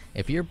factor.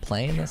 If you're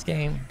playing this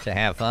game to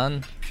have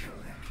fun,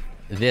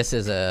 this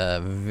is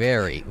a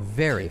very,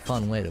 very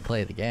fun way to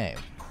play the game.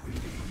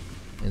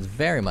 It's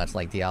very much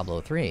like Diablo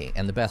 3,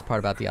 and the best part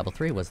about Diablo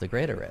 3 was the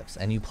Greater Rifts,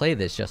 and you play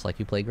this just like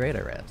you play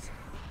Greater Rifts.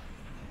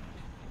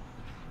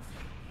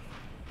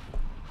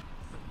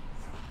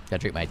 Gotta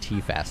drink my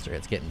tea faster,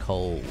 it's getting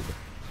cold.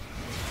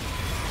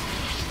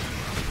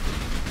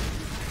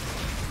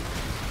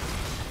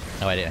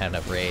 Oh, I didn't have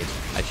enough rage.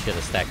 I should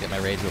have stacked up my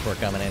rage before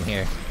coming in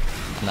here.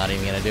 I'm not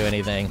even gonna do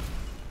anything.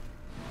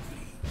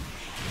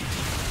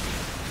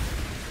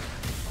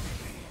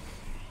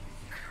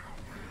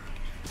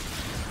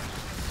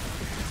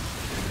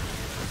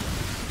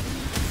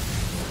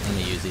 I'm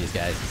gonna use these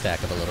guys to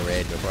stack up a little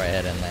rage before I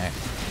head in there.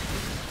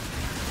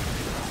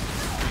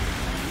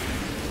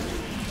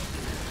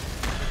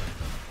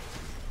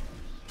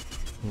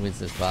 Who is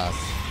this boss?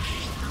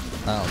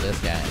 Oh, this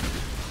guy.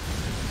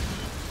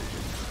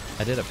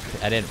 I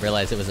didn't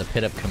realize it was a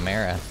Pit of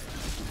Chimera.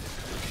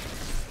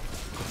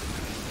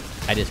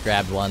 I just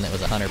grabbed one that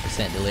was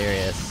 100%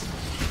 delirious.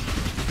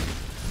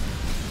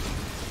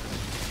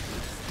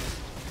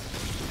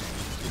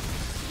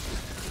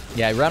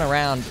 Yeah, I run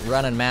around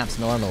running maps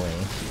normally.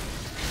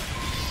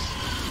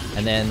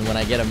 And then when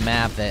I get a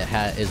map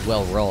that is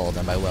well rolled,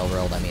 and by well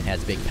rolled I mean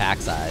has big pack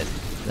size,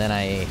 then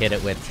I hit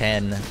it with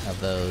 10 of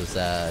those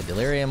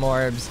delirium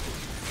orbs,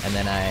 and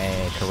then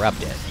I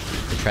corrupt it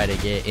to try to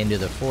get into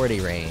the 40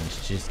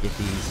 range, just get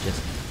these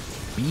just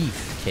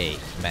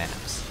beefcake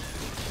maps.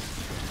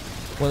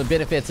 One of the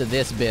benefits of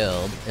this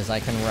build is I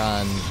can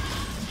run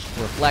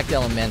Reflect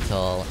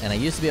Elemental, and I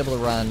used to be able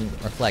to run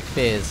Reflect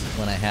Fizz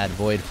when I had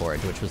Void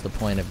Forge, which was the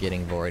point of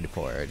getting Void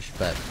Forge,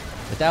 but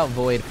without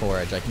Void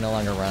Forge I can no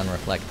longer run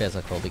Reflect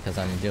Physical because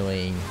I'm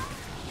doing...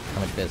 How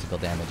much physical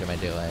damage am I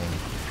doing?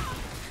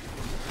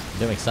 I'm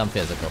doing some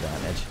physical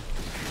damage.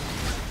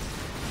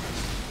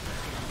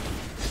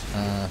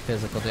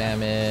 Physical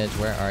damage,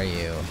 where are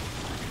you?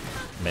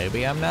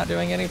 Maybe I'm not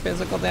doing any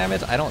physical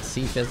damage? I don't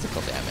see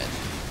physical damage.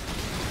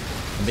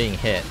 I'm being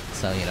hit,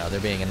 so, you know,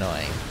 they're being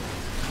annoying.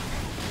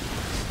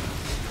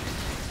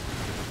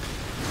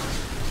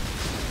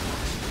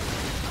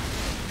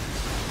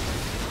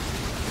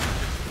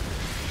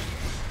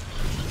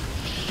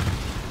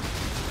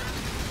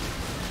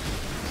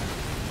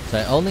 So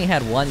I only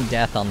had one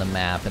death on the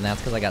map, and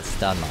that's because I got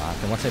stun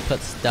locked. And once I put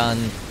stun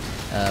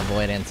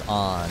avoidance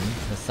on,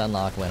 the stun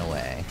lock went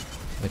away,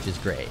 which is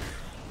great.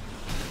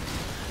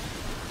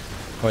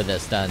 Or the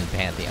stun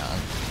pantheon.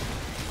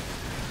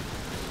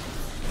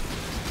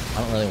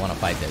 I don't really want to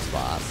fight this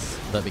boss,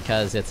 but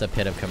because it's a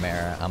Pit of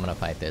Chimera, I'm gonna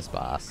fight this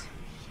boss.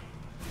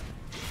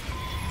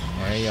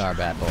 There you are,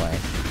 bad boy.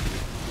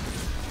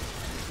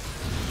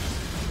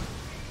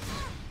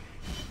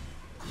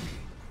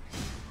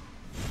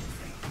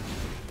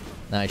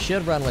 Now I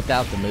should run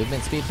without the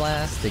movement speed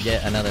flask to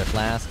get another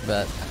flask,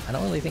 but I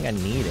don't really think I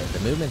need it. The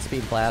movement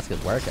speed flask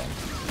is working.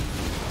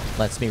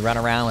 Lets me run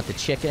around with the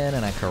chicken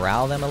and I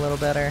corral them a little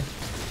better.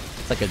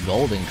 It's like a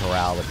golden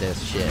corral with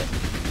this shit.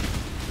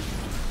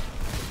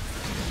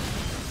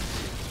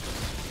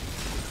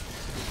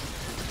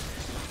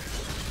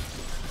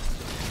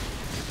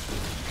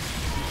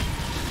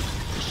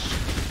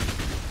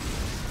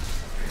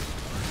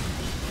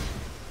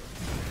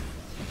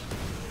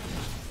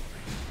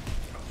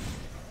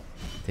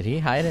 Did he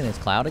hide in his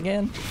cloud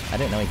again? I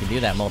didn't know he could do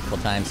that multiple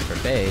times per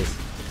phase.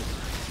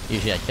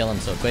 Usually I kill him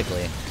so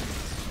quickly.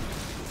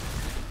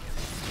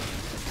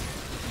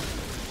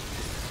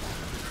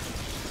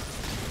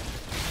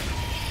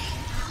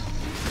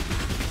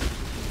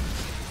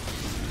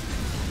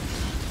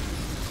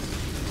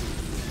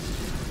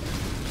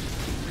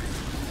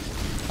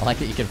 I like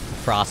that you can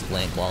frost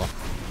blink while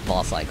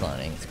ball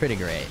cycloning. It's pretty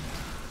great.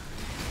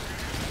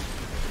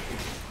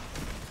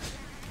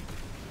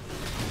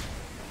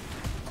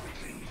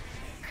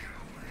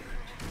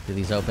 Do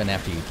these open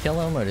after you kill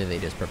them, or do they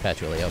just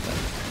perpetually open?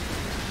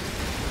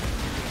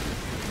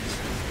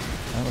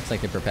 Well, it looks like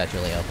they're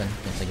perpetually open.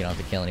 Looks like you don't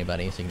have to kill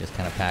anybody, so you can just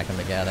kind of pack them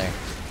together.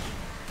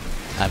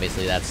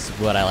 Obviously, that's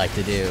what I like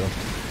to do.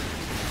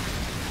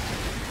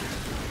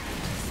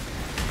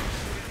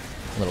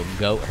 Little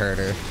goat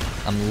herder.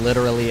 I'm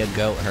literally a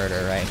goat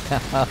herder right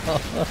now.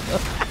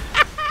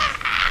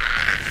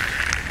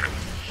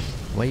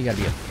 Why you gotta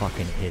be a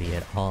fucking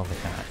idiot all the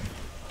time?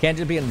 Can't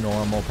just be a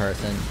normal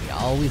person. You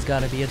always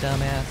gotta be a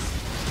dumbass.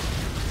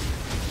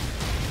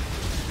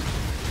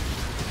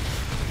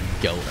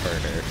 Goat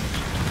herder.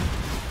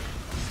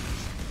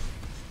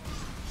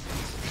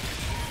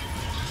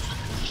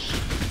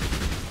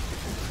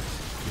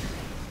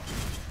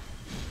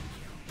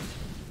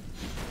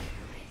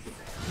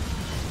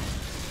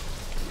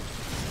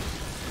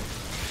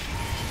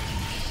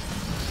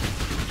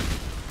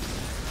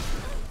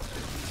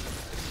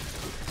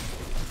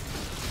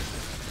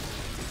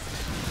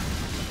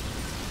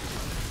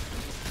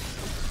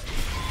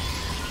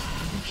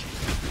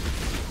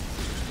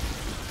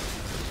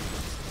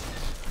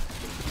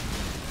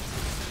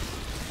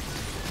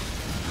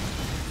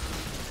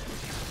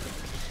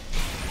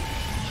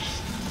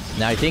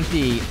 Now I think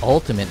the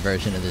ultimate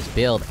version of this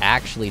build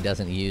actually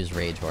doesn't use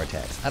Rage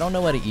Vortex. I don't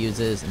know what it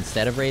uses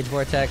instead of Rage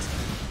Vortex,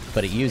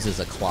 but it uses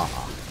a Claw.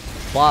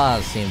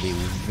 Claws seem to be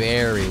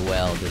very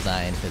well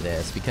designed for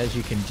this because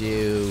you can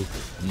do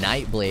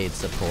Nightblade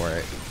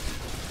support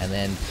and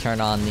then turn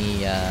on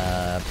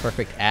the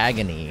Perfect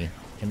Agony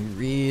and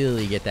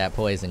really get that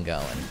poison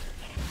going.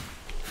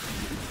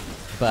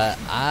 But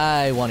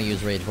I want to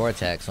use Rage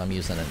Vortex, so I'm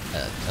using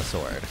a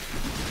sword.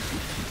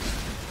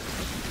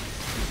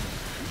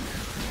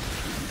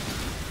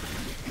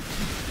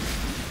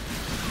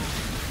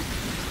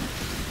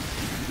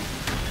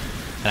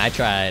 And I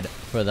tried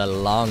for the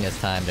longest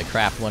time to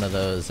craft one of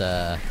those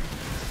heist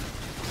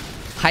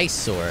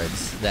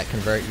swords that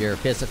convert your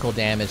physical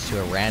damage to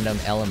a random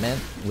element,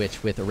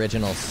 which with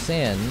Original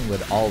Sin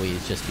would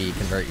always just be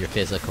convert your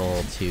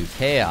physical to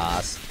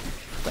chaos.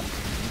 But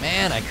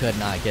man, I could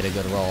not get a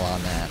good roll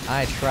on that.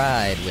 I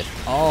tried with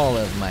all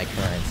of my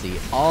currency,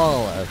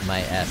 all of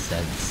my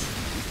essence,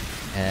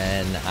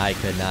 and I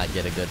could not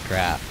get a good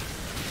craft.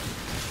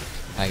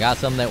 I got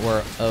some that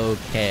were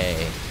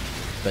okay,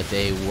 but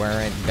they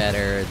weren't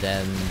better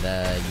than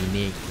the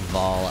unique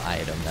Vol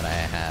item that I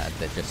had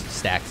that just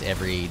stacks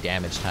every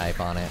damage type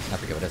on it. I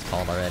forget what it's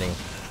called already.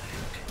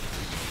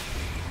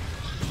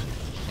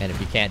 And if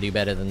you can't do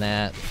better than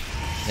that,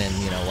 then,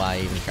 you know, why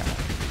even try?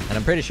 And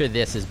I'm pretty sure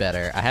this is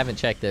better. I haven't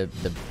checked the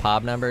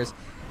POB numbers,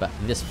 but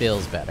this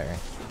feels better.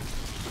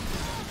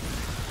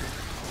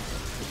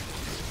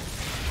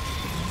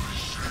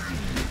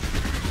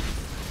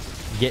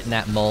 Getting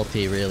that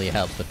multi really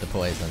helps with the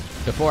poison.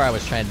 Before I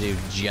was trying to do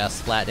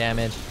just flat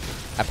damage.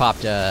 I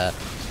popped a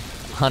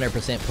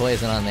 100%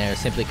 poison on there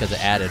simply because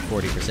it added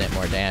 40%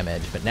 more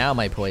damage. But now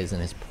my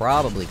poison is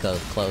probably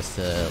close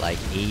to like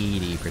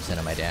 80%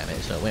 of my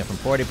damage. So it went from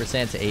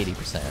 40% to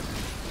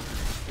 80%.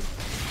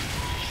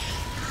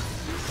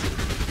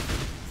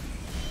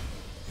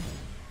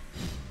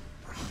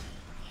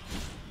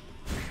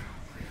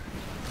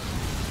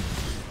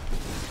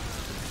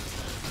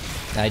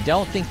 I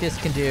don't think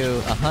this can do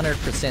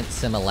 100%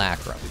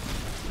 Simulacrum.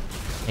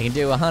 It can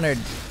do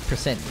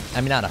 100%,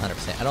 I mean not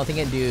 100%, I don't think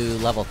it can do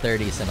level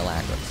 30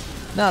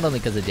 Simulacrums. Not only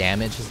because the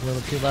damage is a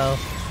little too low,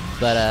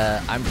 but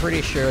I'm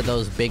pretty sure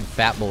those big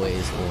fat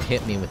boys will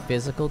hit me with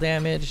physical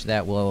damage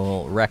that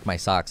will wreck my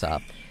socks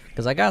off.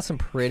 Because I got some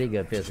pretty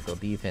good physical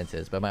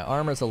defenses, but my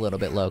armor's a little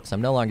bit low because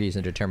I'm no longer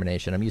using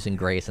Determination, I'm using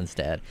Grace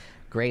instead.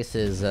 Grace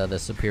is the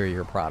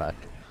superior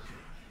product.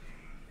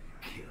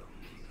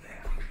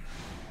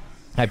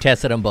 I've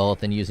tested them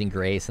both, and using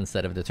Grace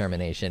instead of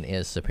Determination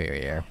is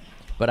superior.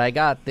 But I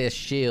got this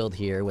shield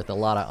here with a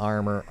lot of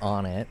armor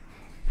on it,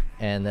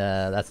 and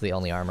that's the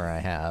only armor I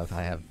have.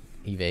 I have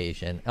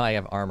Evasion. Oh, I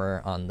have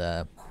armor on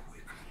the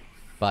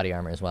body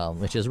armor as well,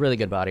 which is really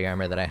good body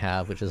armor that I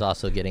have, which is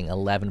also getting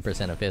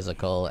 11% of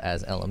physical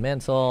as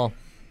elemental.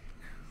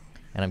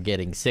 And I'm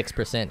getting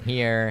 6%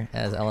 here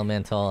as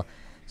elemental.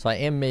 So I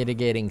am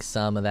mitigating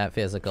some of that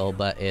physical,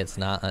 but it's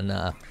not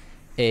enough.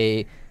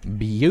 A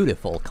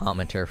beautiful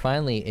commenter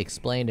finally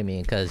explained to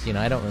me, because, you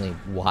know, I don't really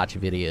watch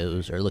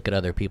videos or look at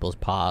other people's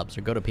POBs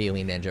or go to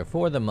POE Ninja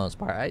for the most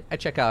part. I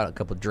check out a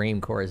couple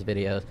Dream Core's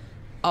videos,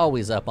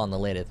 always up on the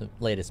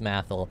latest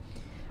Mathel.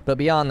 But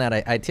beyond that,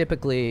 I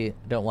typically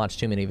don't watch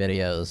too many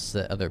videos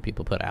that other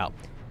people put out.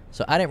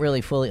 So I didn't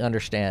really fully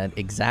understand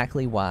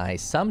exactly why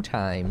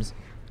sometimes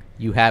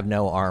you have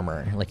no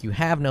armor, like you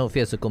have no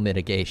physical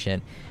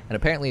mitigation, and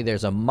apparently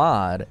there's a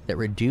mod that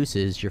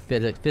reduces your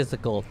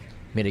physical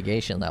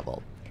mitigation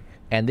level.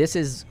 And this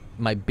is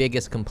my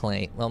biggest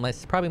complaint, well,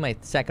 probably my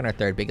second or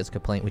third biggest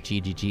complaint with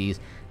GGG's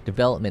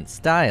development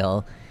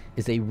style,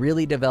 is they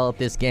really developed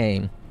this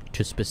game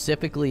to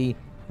specifically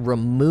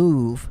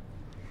remove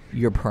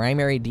your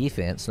primary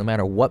defense. No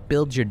matter what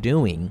build you're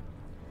doing,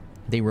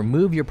 they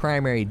remove your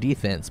primary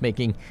defense,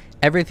 making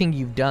everything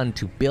you've done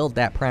to build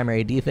that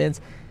primary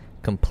defense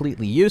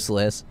completely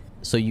useless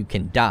so you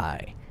can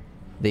die.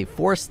 They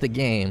force the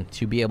game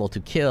to be able to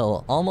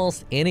kill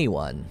almost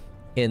anyone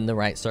in the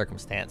right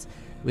circumstance,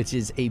 which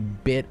is a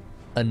bit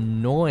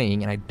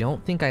annoying, and I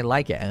don't think I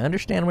like it. I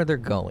understand where they're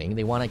going.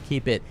 They want to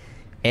keep it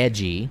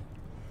edgy,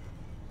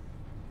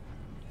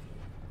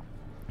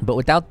 but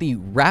without the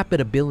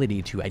rapid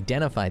ability to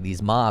identify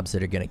these mobs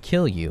that are going to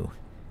kill you,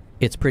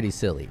 it's pretty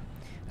silly.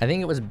 I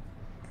think it was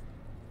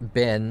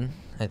Ben,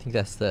 I think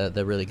that's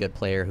the really good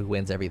player who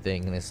wins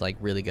everything and is like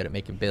really good at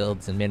making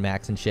builds and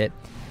min-max and shit.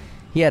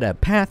 He had a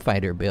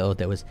Pathfinder build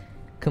that was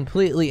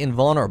completely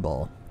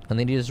invulnerable, and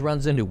then he just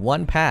runs into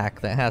one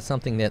pack that has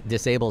something that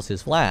disables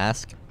his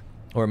flask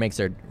or makes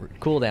their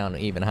cooldown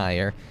even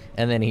higher,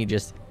 and then he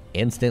just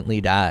instantly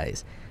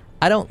dies.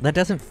 That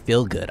doesn't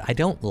feel good. I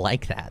don't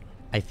like that.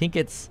 I think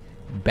it's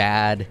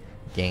bad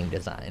game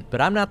design, but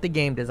I'm not the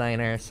game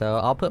designer, so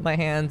I'll put my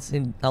hands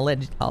in,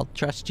 I'll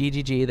trust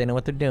GGG, they know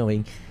what they're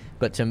doing.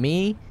 But to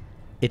me,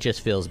 it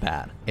just feels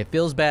bad. It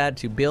feels bad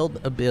to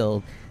build a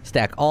build,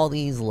 stack all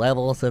these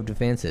levels of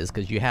defenses,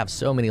 because you have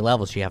so many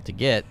levels you have to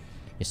get.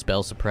 your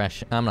spell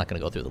suppression. I'm not going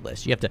to go through the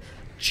list. You have to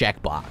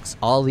checkbox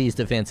all these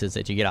defenses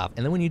that you get off.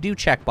 And then when you do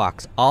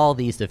checkbox all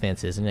these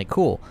defenses, and you're like,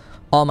 cool,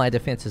 all my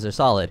defenses are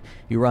solid,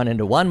 you run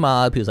into one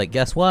mob who's like,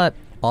 guess what?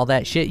 All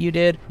that shit you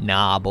did?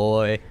 Nah,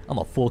 boy, I'm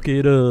gonna fuck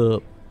it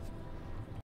up.